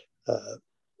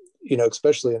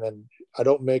especially, and then I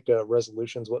don't make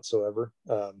resolutions whatsoever.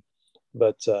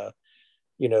 But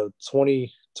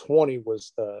 2020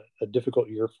 was a difficult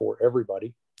year for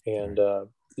everybody, and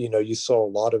you saw a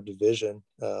lot of division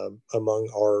among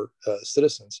our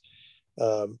citizens,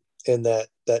 and that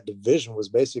division was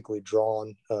basically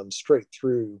drawn straight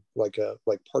through like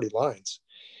party lines,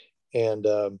 and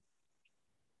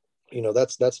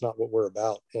that's not what we're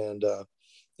about. And I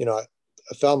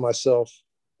found myself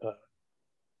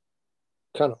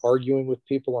kind of arguing with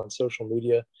people on social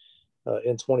media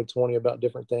in 2020 about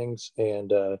different things,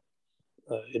 and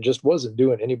it just wasn't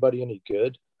doing anybody any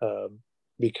good,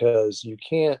 because you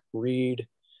can't read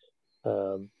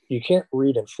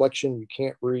inflection, you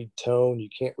can't read tone, you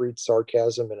can't read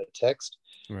sarcasm in a text,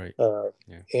 right?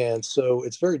 And so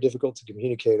it's very difficult to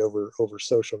communicate over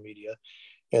social media.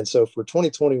 And so for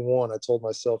 2021, I told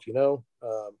myself,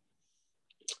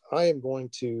 I am going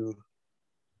to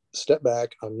step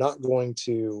back. I'm not going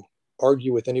to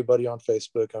argue with anybody on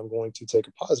Facebook. I'm going to take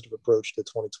a positive approach to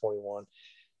 2021,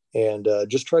 and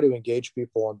just try to engage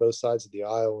people on both sides of the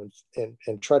aisle,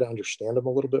 and try to understand them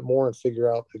a little bit more, and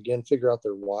figure out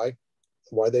their why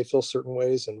they feel certain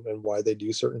ways, and why they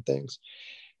do certain things,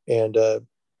 and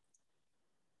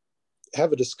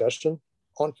have a discussion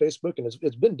on Facebook. And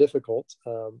it's been difficult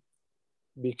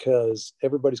because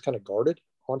everybody's kind of guarded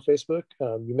on Facebook.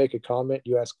 You make a comment,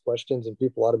 you ask questions, and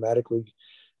people automatically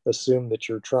assume that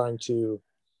you're trying to,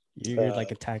 you're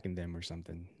like attacking them or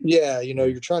something.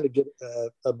 You're trying to get,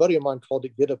 a buddy of mine called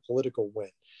it, get a political win.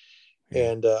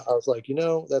 And I was like, I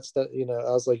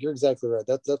was like, you're exactly right.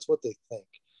 That's what they think.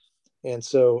 And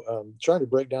so trying to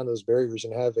break down those barriers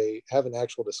and have an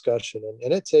actual discussion,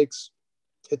 and it takes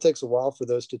a while for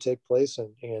those to take place.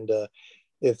 And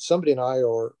if somebody and I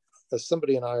are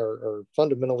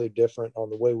fundamentally different on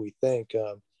the way we think,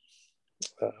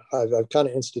 I've kind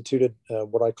of instituted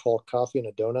what I call coffee and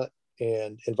a donut,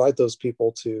 and invite those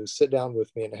people to sit down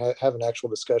with me and have an actual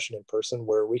discussion in person,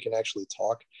 where we can actually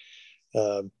talk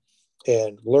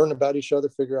and learn about each other,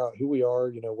 figure out who we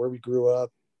are, where we grew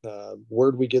up,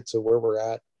 where did we get to where we're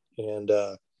at, and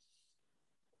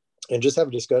just have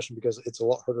a discussion, because it's a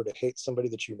lot harder to hate somebody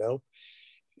that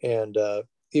and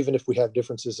even if we have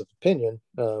differences of opinion,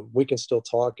 we can still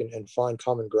talk and find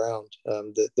common ground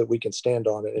that we can stand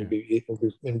on and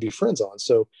be friends on.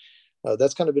 So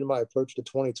that's kind of been my approach to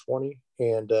 2020.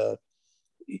 And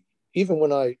even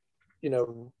when I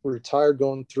retired,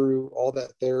 going through all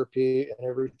that therapy and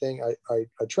everything, I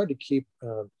tried to keep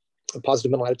a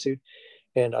positive mental attitude,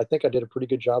 and I think I did a pretty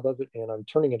good job of it. And I'm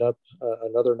turning it up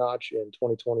another notch in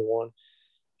 2021,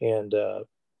 and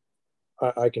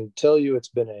I can tell you it's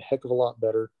been a heck of a lot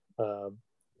better. I'm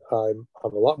a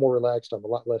lot more relaxed. I'm a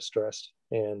lot less stressed,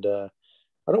 and I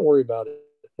don't worry about it.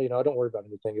 I don't worry about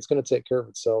anything. It's going to take care of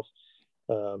itself.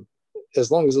 As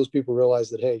long as those people realize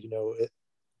that, hey,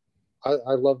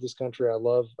 I love this country. I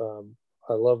love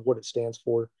what it stands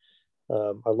for.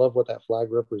 I love what that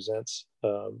flag represents.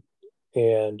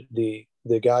 and the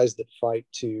guys that fight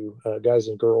to guys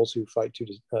and girls who fight to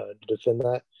defend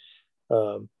that.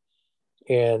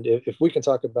 And if we can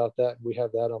talk about that, we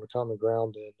have that on a common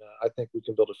ground, and I think we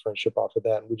can build a friendship off of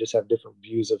that. And we just have different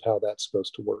views of how that's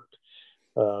supposed to work.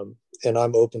 And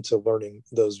I'm open to learning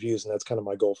those views. And that's kind of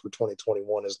my goal for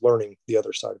 2021, is learning the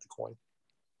other side of the coin.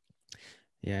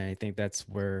 Yeah, I think that's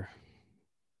where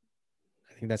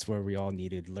we all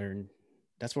need to learn.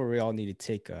 That's where we all need to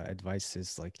take advice,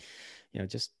 is like,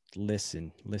 just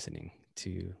listening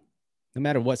to, no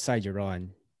matter what side you're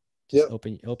on, just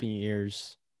open your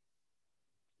ears,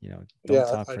 don't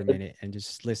talk for a minute and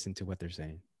just listen to what they're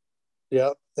saying. Yeah.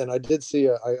 And I did see,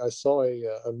 I saw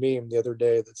a meme the other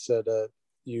day that said,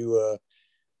 you're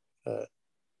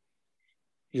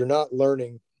not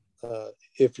learning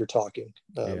if you're talking.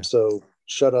 So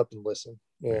shut up and listen.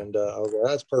 And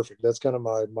that's perfect. That's kind of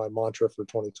my mantra for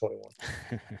 2021.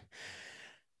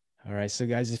 All right. So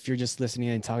guys, if you're just listening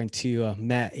and talking to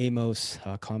Matt Amos,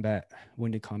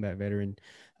 wounded combat veteran.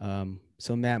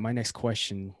 So Matt, my next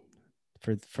question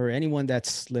for anyone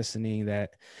that's listening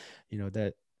that,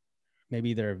 that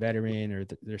maybe they're a veteran or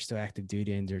they're still active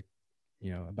duty and they're,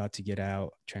 about to get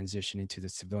out, transition into the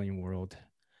civilian world.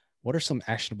 What are some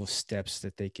actionable steps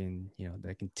that they can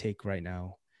take right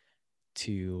now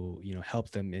to, help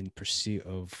them in pursuit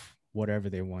of whatever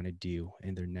they want to do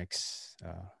in their next,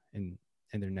 in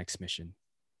their next mission?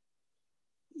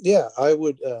 Yeah, I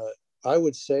would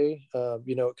say,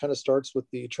 it kind of starts with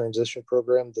the transition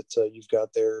program that you've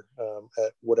got there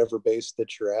at whatever base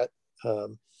that you're at,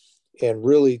 and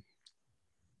really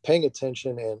paying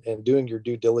attention and doing your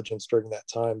due diligence during that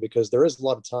time, because there is a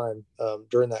lot of time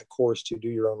during that course to do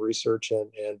your own research.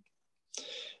 And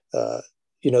the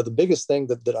biggest thing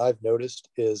that I've noticed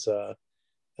is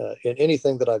in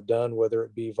anything that I've done, whether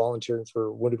it be volunteering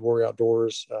for Wounded Warrior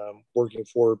Outdoors, working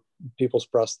for People's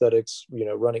Prosthetics,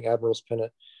 running Admiral's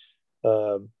Pennant,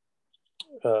 or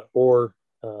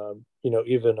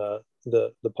even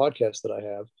the podcast that I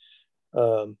have,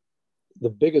 the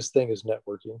biggest thing is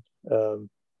networking.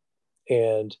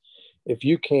 And if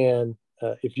you can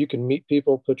meet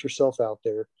people, put yourself out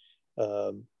there,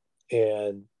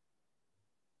 and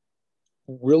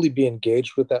really be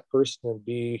engaged with that person and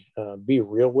be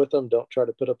real with them. Don't try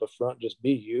to put up a front, just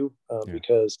be you,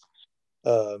 because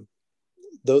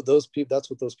those people, that's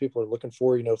what those people are looking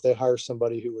for. If they hire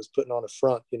somebody who was putting on a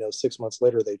front, 6 months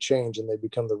later they change and they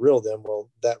become the real them. Well,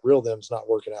 that real them's not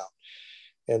working out.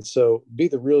 And so be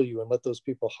the real you and let those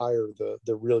people hire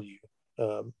the real you.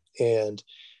 And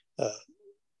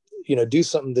do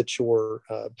something that you're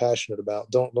passionate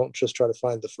about. Don't just try to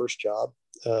find the first job.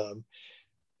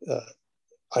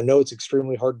 I know it's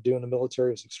extremely hard to do in the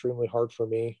military. It's extremely hard for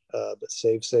me, but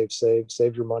save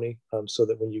your money, so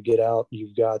that when you get out,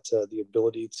 you've got the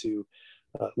ability to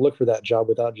look for that job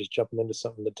without just jumping into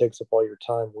something that takes up all your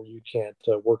time, where you can't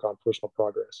work on personal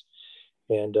progress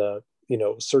and,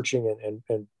 searching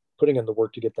and putting in the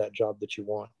work to get that job that you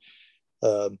want.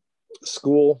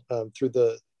 School through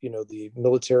the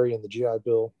military and the GI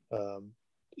Bill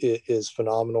is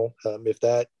phenomenal. If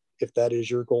that is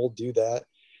your goal, do that.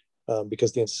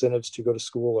 Because the incentives to go to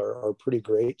school are pretty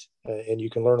great, and you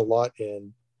can learn a lot.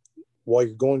 And while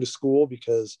you're going to school,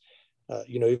 because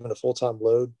even a full-time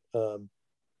load,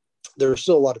 there's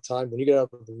still a lot of time when you get out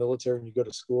of the military and you go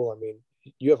to school. I mean,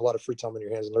 you have a lot of free time on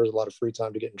your hands, and there's a lot of free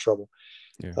time to get in trouble.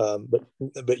 Yeah.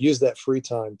 But use that free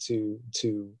time to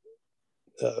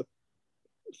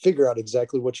figure out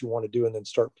exactly what you want to do, and then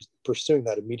start pursuing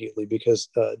that immediately. Because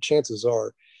chances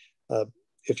are,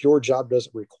 if your job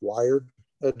doesn't require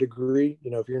a degree,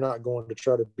 if you're not going to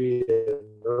try to be a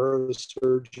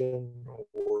neurosurgeon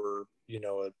or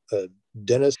a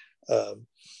dentist,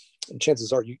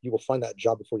 chances are you will find that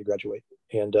job before you graduate.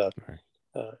 And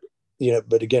but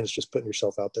again, it's just putting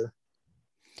yourself out there.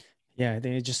 Yeah, I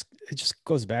think it just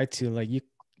goes back to, like, you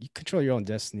control your own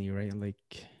destiny, right? Like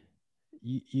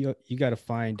you got to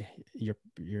find your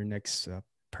next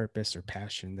purpose or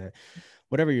passion, that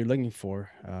whatever you're looking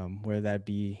for, whether that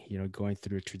be, going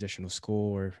through a traditional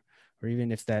school, or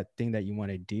even if that thing that you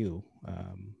want to do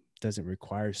doesn't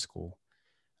require school,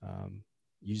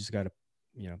 you just got to,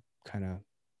 kind of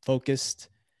focused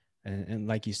and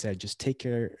like you said, just take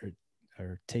care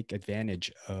or take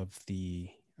advantage of the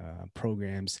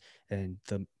programs and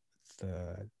the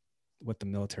what the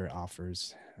military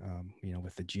offers,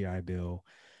 with the GI Bill,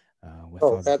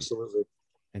 with absolutely,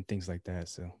 and things like that.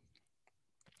 So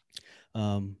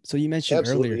so you mentioned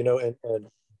earlier, and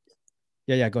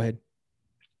yeah, go ahead.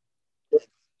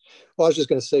 Well, I was just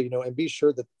going to say, and be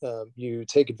sure that you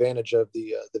take advantage of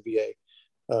the VA.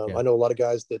 I know a lot of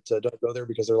guys that don't go there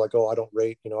because they're like, oh, I don't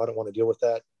rate, I don't want to deal with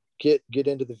that. get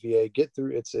into the VA, get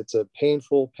through. It's a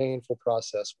painful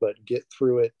process, but get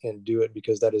through it and do it,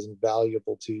 because that is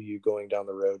invaluable to you going down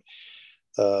the road.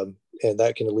 And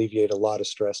that can alleviate a lot of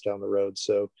stress down the road.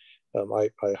 So I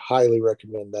highly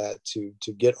recommend that, to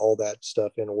get all that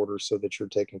stuff in order so that you're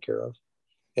taken care of.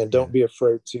 And don't be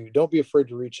afraid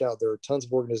to reach out. There are tons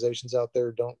of organizations out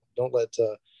there. Don't let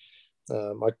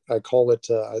I call it,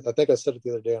 I think I said it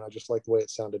the other day and I just like the way it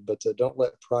sounded, but don't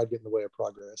let pride get in the way of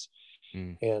progress.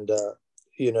 And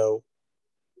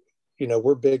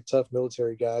we're big, tough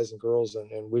military guys and girls,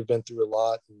 and we've been through a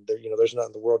lot, and there's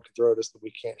nothing the world can throw at us that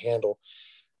we can't handle.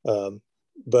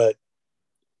 But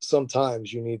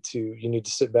sometimes you need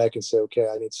to sit back and say, okay,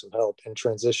 I need some help. And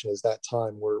transition is that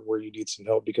time where you need some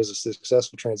help, because a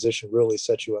successful transition really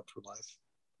sets you up for life.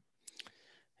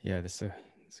 Yeah, that's a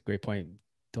great point.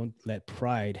 Don't let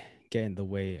pride get in the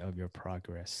way of your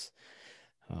progress.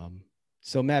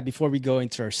 So Matt, before we go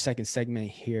into our second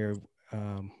segment here,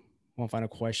 one final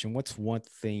question. What's one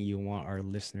thing you want our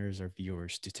listeners or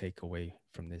viewers to take away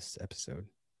from this episode?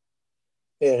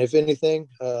 And if anything,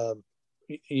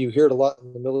 you hear it a lot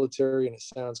in the military, and it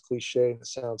sounds cliche and it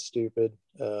sounds stupid,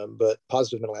 but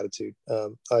positive mental attitude.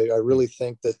 I really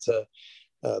think that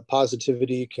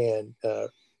positivity can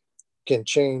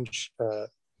change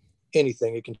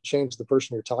anything. It can change the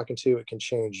person you're talking to. It can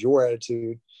change your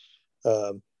attitude.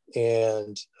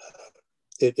 And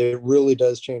it really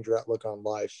does change your outlook on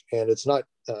life. And it's not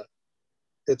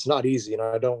easy. And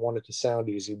I don't want it to sound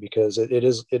easy, because it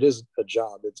is a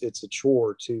job. It's a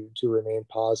chore to remain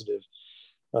positive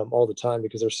all the time,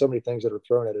 because there's so many things that are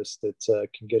thrown at us that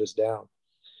can get us down.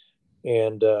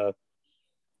 And,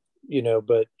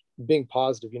 but being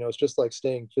positive, it's just like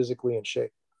staying physically in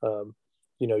shape.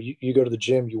 You go to the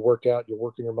gym, you work out, you're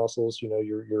working your muscles,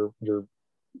 you're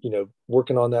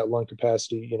working on that lung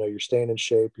capacity, you're staying in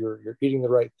shape, you're eating the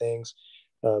right things.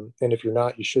 And if you're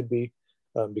not, you should be,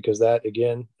 because that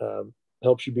again,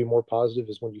 helps you be more positive.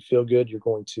 Is when you feel good, you're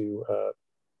going to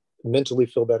mentally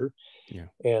feel better. Yeah.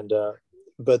 And,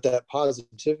 but that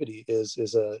positivity is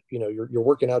you're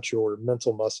working out your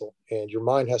mental muscle, and your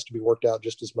mind has to be worked out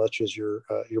just as much as your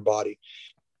body.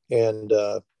 And,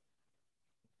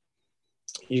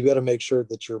 you got to make sure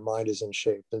that your mind is in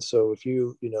shape. And so if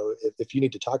you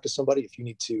need to talk to somebody, if you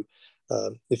need to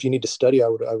study, I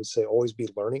would say always be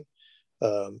learning,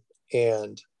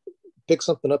 and pick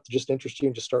something up that just interests you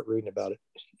and just start reading about it.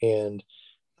 And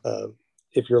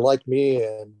if you're like me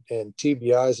and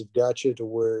TBIs have got you to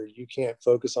where you can't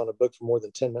focus on a book for more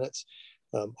than 10 minutes,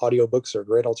 audiobooks are a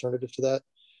great alternative to that.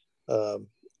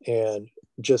 And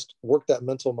just work that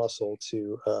mental muscle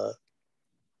to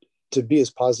be as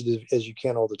positive as you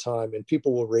can all the time, and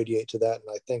people will radiate to that. And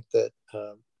I think that,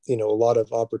 a lot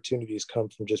of opportunities come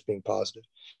from just being positive.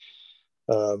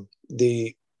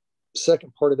 The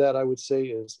second part of that, I would say,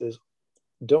 is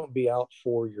don't be out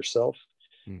for yourself.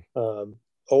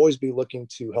 Always be looking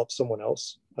to help someone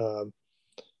else,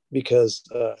 because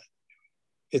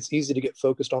it's easy to get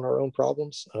focused on our own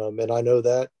problems. And I know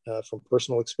that from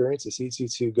personal experience. It's easy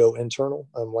to go internal,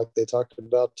 like they talked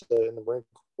about in the Marine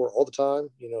Corps all the time.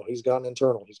 He's gone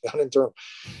internal.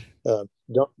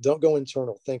 Don't go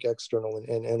internal. Think external,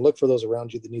 and look for those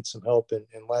around you that need some help, and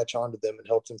latch onto them and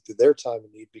help them through their time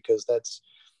of need, because that's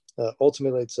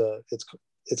ultimately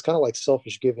it's kind of like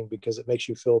selfish giving, because it makes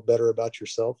you feel better about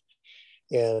yourself,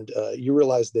 and you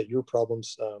realize that your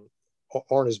problems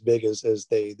aren't as big as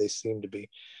they seem to be.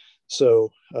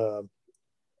 So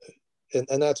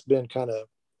and that's been kind of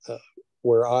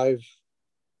where I've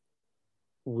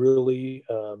really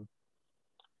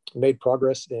made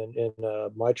progress in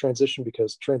my transition,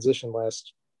 because transition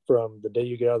lasts from the day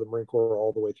you get out of the Marine Corps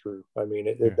all the way through. I mean,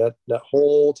 that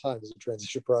whole time is a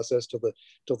transition process till the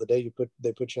day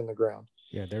they put you in the ground.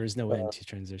 Yeah, there is no end to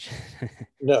transition.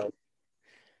 No,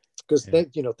 because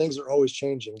things are always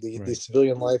changing. The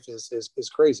civilian life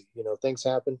is crazy. Things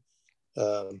happen.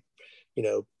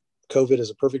 COVID is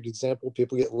a perfect example.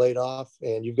 People get laid off,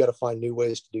 and you've got to find new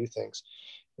ways to do things.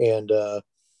 And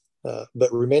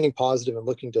but remaining positive and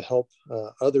looking to help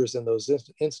others in those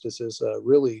instances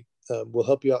really will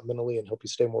help you out mentally and help you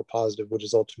stay more positive, which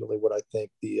is ultimately what I think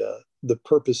the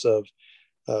purpose of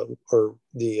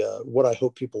what I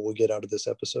hope people will get out of this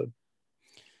episode.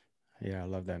 Yeah, I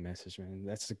love that message, man.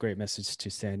 That's a great message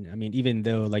to send. I mean, even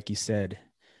though, like you said,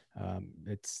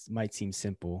 might seem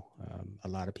simple, a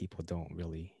lot of people don't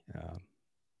really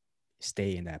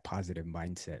stay in that positive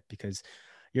mindset, because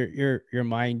your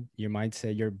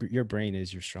mindset, your brain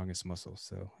is your strongest muscle.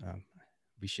 So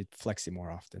we should flex it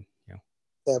more often.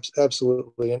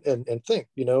 Absolutely. And think,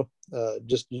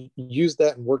 just use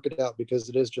that and work it out, because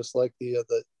it is just like the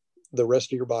the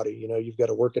rest of your body. You've got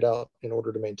to work it out in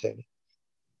order to maintain it.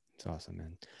 It's awesome,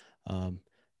 man. All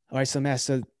right, so Matt,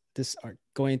 so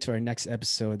going into our next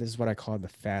episode, this is what I call the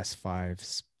Fast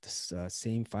Fives. This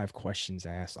same 5 questions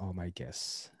I asked all my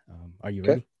guests. Are you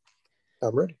ready?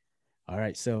 I'm ready. All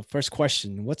right. So first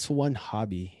question: what's one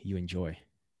hobby you enjoy?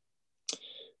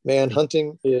 Man,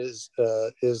 hunting is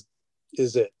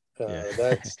it.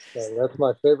 That's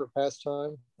my favorite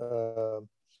pastime.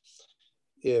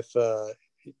 If a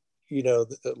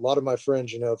lot of my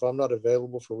friends, if I'm not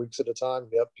available for weeks at a time,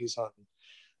 yep, he's hunting.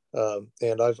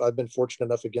 And I've been fortunate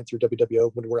enough again through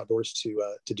WWO when we're outdoors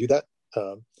to do that,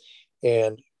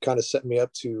 and kind of set me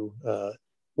up to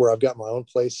where I've got my own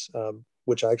place,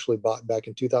 which I actually bought back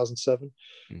in 2007.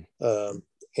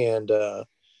 And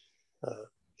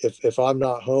if I'm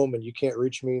not home and you can't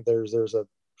reach me, there's a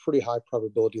pretty high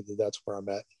probability that that's where I'm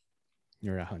at.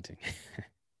 You're out hunting.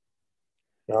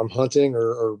 I'm hunting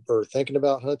or thinking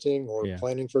about hunting or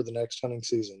planning for the next hunting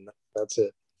season. That's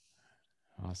it.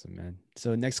 Awesome, man.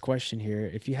 So next question here.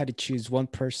 If you had to choose one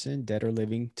person, dead or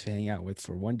living, to hang out with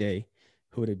for one day,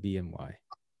 who would it be and why?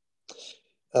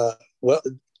 Well,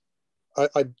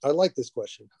 I like this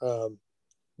question. And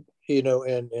I'm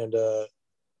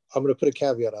going to put a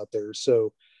caveat out there.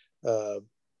 So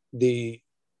the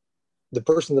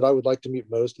person that I would like to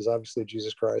meet most is obviously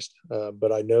Jesus Christ.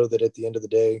 But I know that at the end of the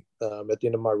day, at the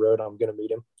end of my road, I'm going to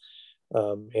meet him.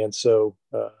 And so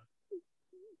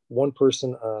one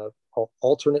person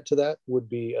alternate to that would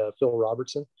be Phil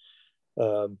Robertson.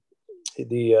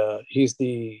 He's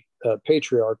the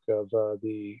patriarch of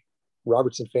the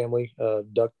Robertson family,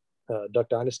 Duck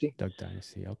Dynasty. Duck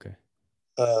Dynasty, okay.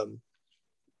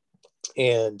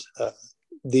 And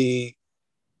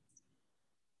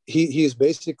he's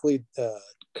basically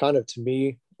kind of, to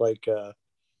me, like a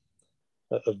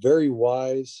very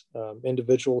wise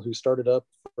individual who started up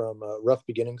from rough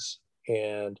beginnings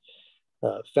and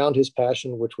found his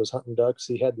passion, which was hunting ducks.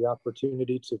 He had the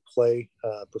opportunity to play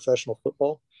professional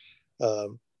football.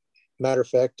 Matter of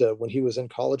fact, when he was in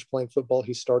college playing football,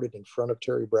 he started in front of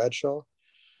Terry Bradshaw,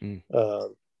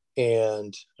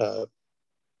 and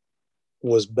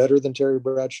was better than Terry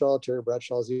Bradshaw. Terry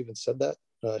Bradshaw has even said that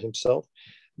himself,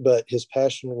 but his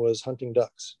passion was hunting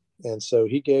ducks. And so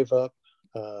he gave up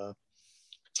an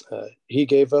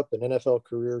NFL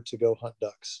career to go hunt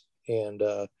ducks. And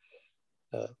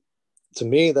to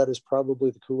me, that is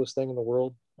probably the coolest thing in the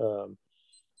world.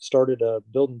 Started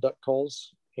building duck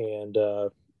calls, and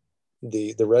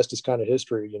the rest is kind of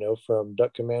history, from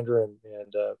Duck Commander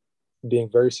and being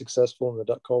very successful in the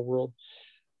duck call world,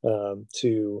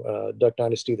 to Duck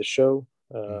Dynasty, the show.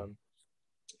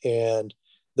 And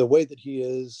the way that he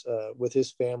is with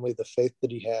his family, the faith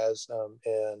that he has,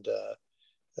 and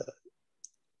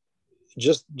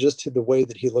just to the way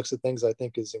that he looks at things, I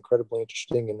think is incredibly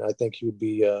interesting. And I think he would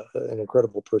be an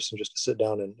incredible person just to sit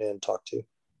down and talk to.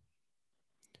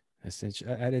 I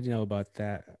didn't know about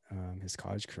that. His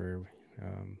college career,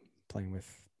 playing with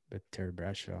Terry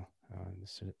Bradshaw.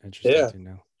 It's interesting to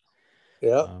know.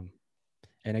 Yeah.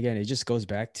 And again, it just goes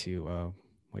back to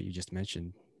what you just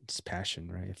mentioned. It's passion,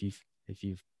 right? If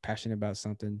you're passionate about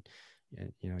something,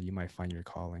 you might find your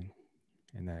calling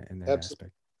in that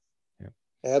aspect. Yep.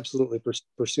 Absolutely,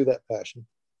 pursue that passion.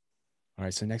 All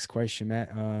right. So next question, Matt.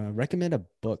 Recommend a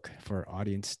book for our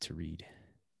audience to read.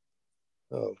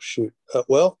 Oh, shoot.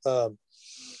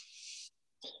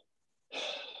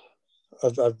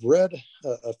 I've read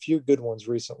a few good ones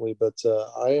recently, but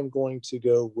I am going to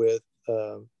go with,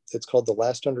 it's called The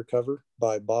Last Undercover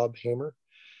by Bob Hamer.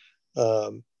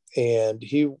 And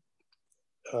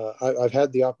I've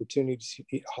had the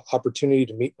opportunity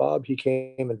to meet Bob. He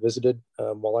came and visited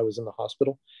while I was in the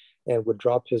hospital, and would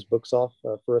drop his books off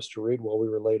for us to read while we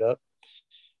were laid up.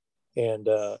 And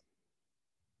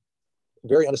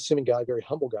very unassuming guy, very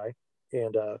humble guy,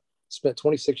 and spent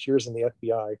 26 years in the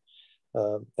FBI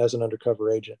as an undercover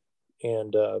agent,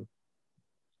 and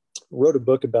wrote a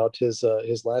book about his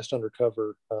last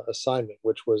undercover assignment,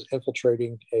 which was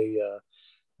infiltrating a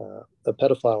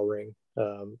pedophile ring,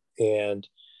 and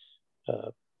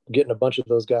getting a bunch of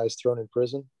those guys thrown in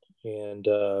prison, and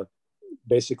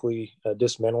basically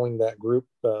dismantling that group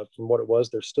from what it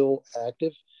was. They're still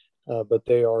active, but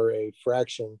they are a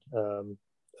fraction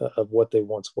of what they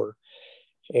once were.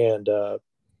 And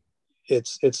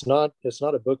it's not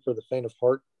a book for the faint of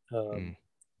heart,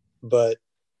 but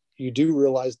you do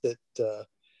realize that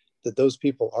those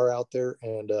people are out there,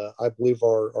 and I believe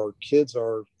our kids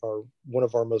are one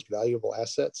of our most valuable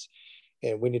assets,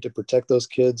 and we need to protect those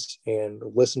kids and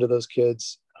listen to those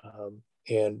kids,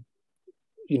 and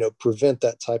prevent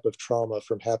that type of trauma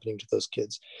from happening to those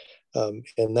kids.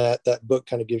 And that book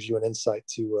kind of gives you an insight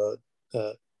to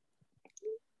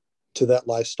that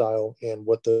lifestyle and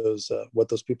what those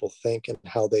people think and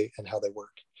how they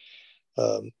work.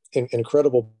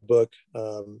 Incredible book.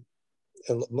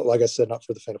 And like I said, not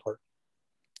for the faint of heart.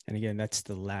 And again, that's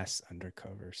The Last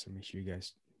Undercover. So make sure you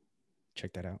guys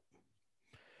check that out.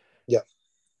 Yeah.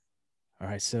 All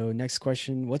right. So next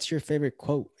question, what's your favorite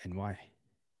quote and why?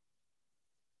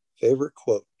 Favorite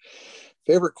quote.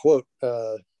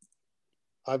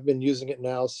 I've been using it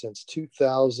now since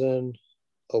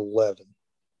 2011.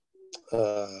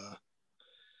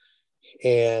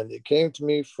 And it came to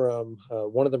me from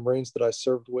one of the Marines that I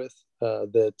served with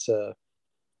that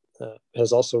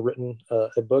has also written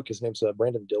a book. His name's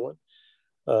Brandon Dillon.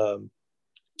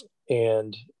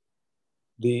 And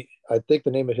I think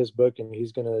the name of his book, and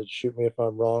he's going to shoot me if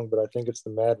I'm wrong, but I think it's The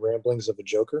Mad Ramblings of a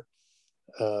Joker.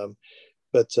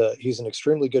 But he's an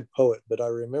extremely good poet. But I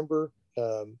remember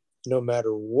no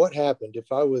matter what happened,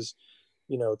 if I was,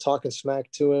 talking smack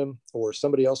to him or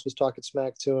somebody else was talking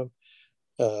smack to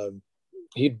him,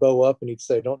 he'd bow up and he'd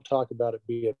say, "Don't talk about it,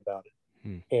 be about it."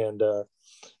 And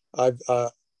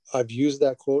I've used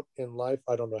that quote in life.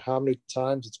 I don't know how many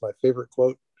times. It's my favorite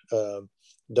quote.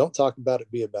 Don't talk about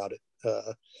it, be about it.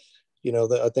 I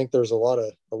think there's a lot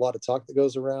of talk that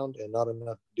goes around and not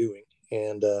enough doing.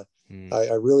 And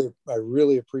I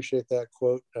really appreciate that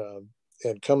quote.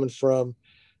 And coming from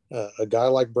a guy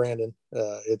like Brandon,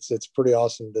 it's pretty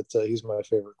awesome that he's my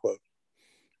favorite quote.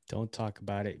 Don't talk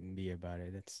about it and be about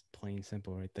it. That's plain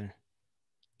simple right there.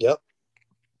 Yep.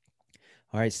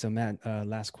 All right. So Matt,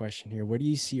 last question here. Where do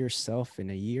you see yourself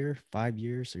in a year, 5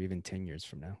 years, or even 10 years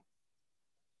from now?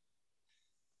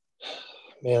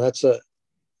 Man, that's a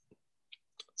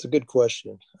good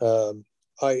question. I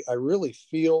really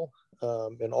feel,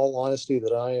 in all honesty,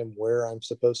 that I am where I'm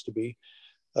supposed to be.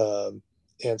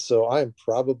 And so I am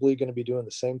probably going to be doing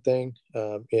the same thing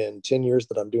in 10 years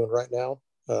that I'm doing right now.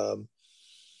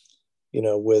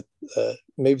 With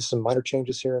maybe some minor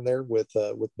changes here and there with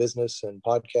business and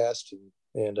podcast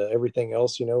and everything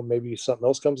else. Maybe something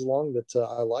else comes along that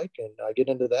I like and I get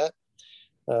into that.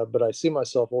 But I see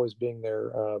myself always being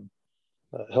there,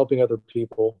 helping other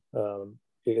people,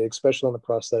 especially on the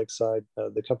prosthetic side.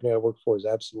 The company I work for is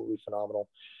absolutely phenomenal.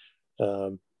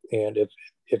 And if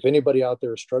anybody out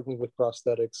there is struggling with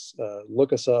prosthetics,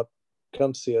 look us up,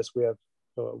 come see us. We have,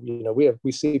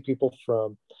 we see people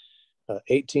from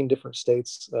 18 different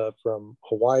states, from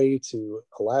Hawaii to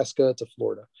Alaska to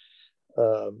Florida,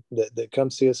 that come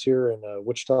see us here in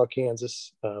Wichita,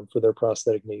 Kansas, for their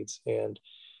prosthetic needs. And,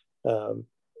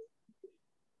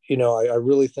 I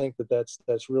really think that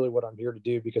that's really what I'm here to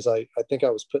do, because I think I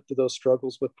was put through those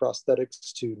struggles with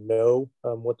prosthetics to know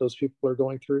what those people are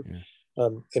going through,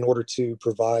 in order to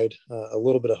provide a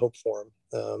little bit of hope for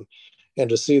them. And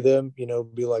to see them,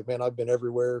 be like, man, I've been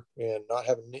everywhere and not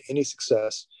having any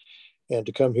success. And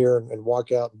to come here and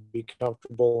walk out and be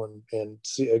comfortable and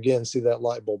see that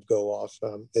light bulb go off.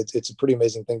 It's a pretty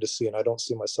amazing thing to see. And I don't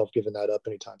see myself giving that up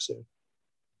anytime soon.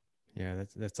 Yeah,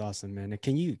 that's awesome, man.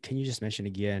 Can you just mention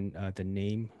again the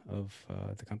name of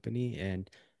the company, and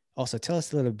also tell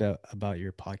us a little bit about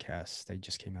your podcast that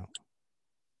just came out?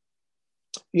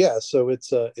 Yeah, so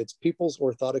it's People's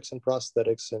Orthotics and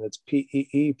Prosthetics, and it's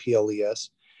PEEPLES.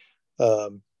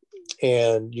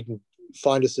 And you can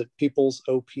find us at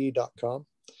peoplesop.com.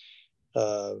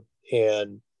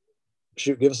 And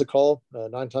give us a call.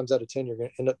 9 times out of 10, you're going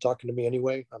to end up talking to me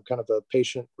anyway. I'm kind of a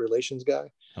patient relations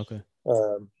guy. Okay.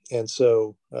 And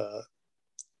so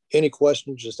any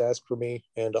questions, just ask for me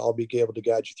and I'll be able to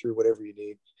guide you through whatever you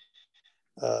need.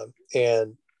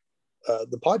 And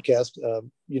the podcast,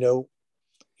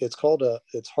 it's called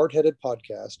it's Hardheaded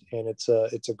Podcast, and it's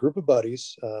a group of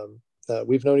buddies.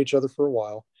 We've known each other for a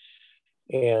while,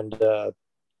 and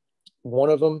one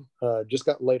of them just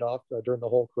got laid off during the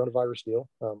whole coronavirus deal.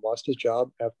 Lost his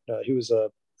job. He was a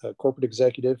corporate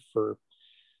executive for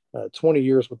 20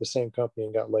 years with the same company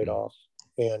and got laid off,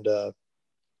 and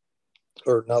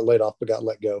or not laid off, but got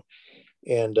let go.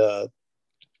 And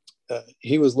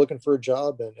he was looking for a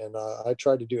job, and I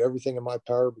tried to do everything in my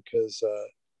power, because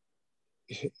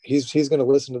he's going to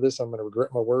listen to this. I'm going to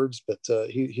regret my words, but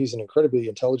he's an incredibly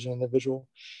intelligent individual,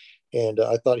 and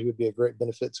I thought he would be a great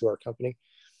benefit to our company.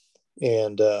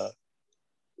 And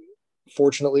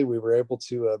fortunately, we were able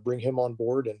to bring him on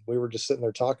board, and we were just sitting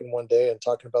there talking one day and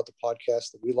talking about the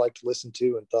podcast that we like to listen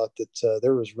to, and thought that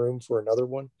there was room for another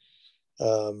one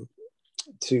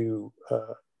to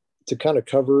kind of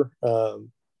cover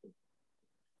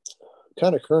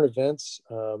kind of current events.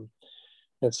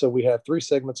 And so we have 3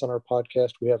 segments on our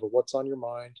podcast. We have a What's on Your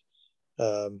Mind.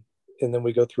 and then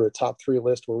we go through a top 3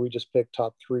 list where we just pick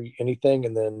top 3 anything,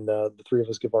 and then the 3 of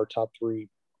us give our top 3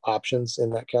 options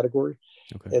in that category.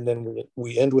 Okay. And then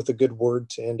we end with a good word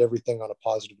to end everything on a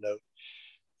positive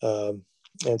note.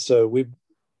 And so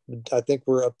I think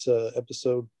we're up to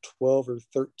episode 12 or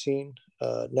 13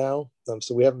 now.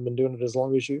 So we haven't been doing it as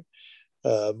long as you,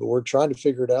 but we're trying to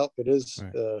figure it out. It is,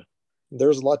 right.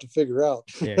 There's a lot to figure out.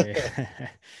 Yeah.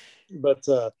 But,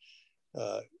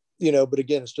 but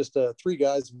again, it's just 3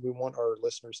 guys. We want our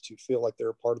listeners to feel like they're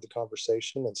a part of the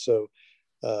conversation. And so,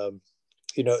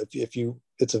 if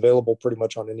it's available pretty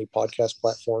much on any podcast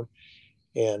platform,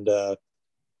 and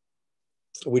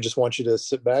we just want you to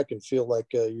sit back and feel like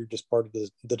you're just part of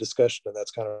the discussion. And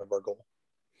that's kind of our goal.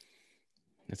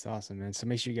 That's awesome, man. So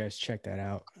make sure you guys check that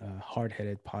out.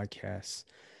 Hardheaded Podcast.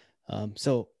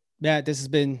 So Matt, this has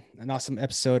been an awesome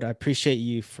episode. I appreciate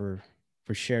you for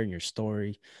sharing your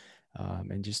story,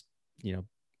 and just,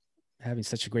 having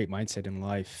such a great mindset in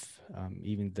life.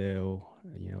 Even though,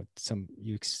 you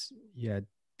had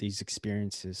these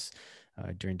experiences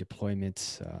during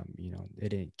deployments, it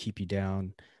didn't keep you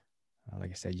down.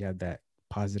 Like I said, you have that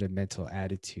positive mental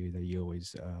attitude that you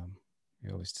always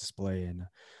display. And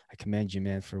I commend you,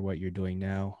 man, for what you're doing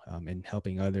now, and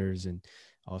helping others, and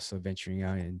also venturing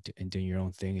out and doing your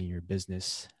own thing in your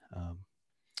business.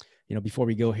 Before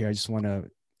we go here, I just want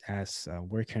to ask,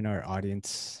 where can our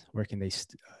audience, where can they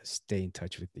stay in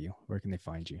touch with you? Where can they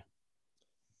find you?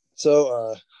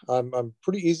 So I'm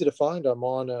pretty easy to find. I'm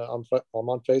on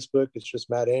Facebook. It's just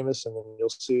Matt Amos, and then you'll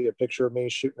see a picture of me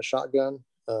shooting a shotgun.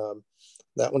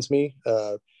 That one's me.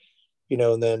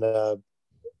 And then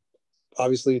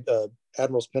obviously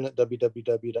Admiral's Pennant,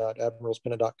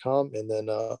 www.admiralspennant.com, and then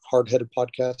Hardheaded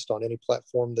Podcast on any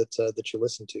platform that you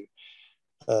listen to.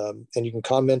 And you can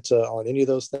comment on any of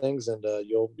those things, and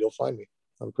you'll find me.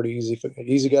 I'm pretty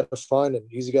easy guy to find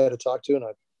and easy guy to talk to. And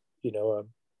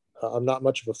I'm not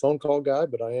much of a phone call guy,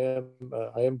 but I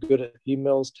am good at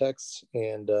emails, texts,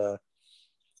 and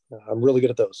I'm really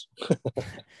good at those.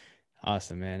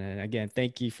 Awesome, man. And again,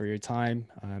 thank you for your time.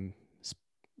 I'm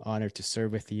honored to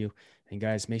serve with you. And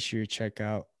guys, make sure you check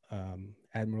out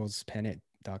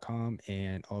admiralspennant.com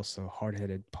and also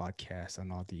Hardheaded Podcast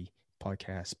on all the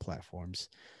podcast platforms.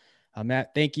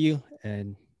 Matt, thank you.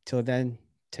 And till then,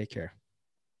 take care.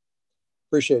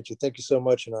 Appreciate you. Thank you so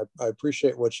much. And I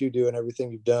appreciate what you do and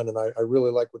everything you've done. And I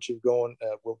really like what you've going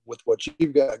with what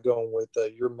you've got going with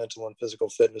your mental and physical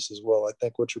fitness as well. I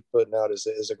think what you're putting out is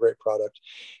a great product,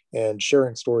 and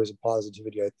sharing stories of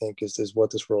positivity, I think is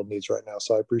what this world needs right now.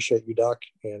 So I appreciate you, Doc.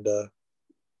 And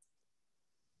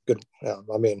good. Yeah,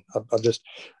 I mean,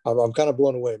 I'm kind of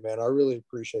blown away, man. I really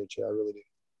appreciate you. I really do.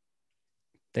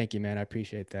 Thank you, man. I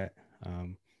appreciate that.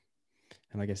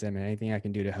 And like I said, man, anything I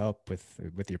can do to help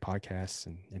with your podcasts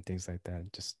and things like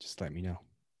that, just let me know.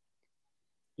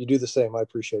 You do the same. I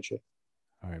appreciate you.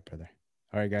 All right, brother.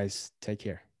 All right, guys, take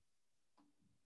care.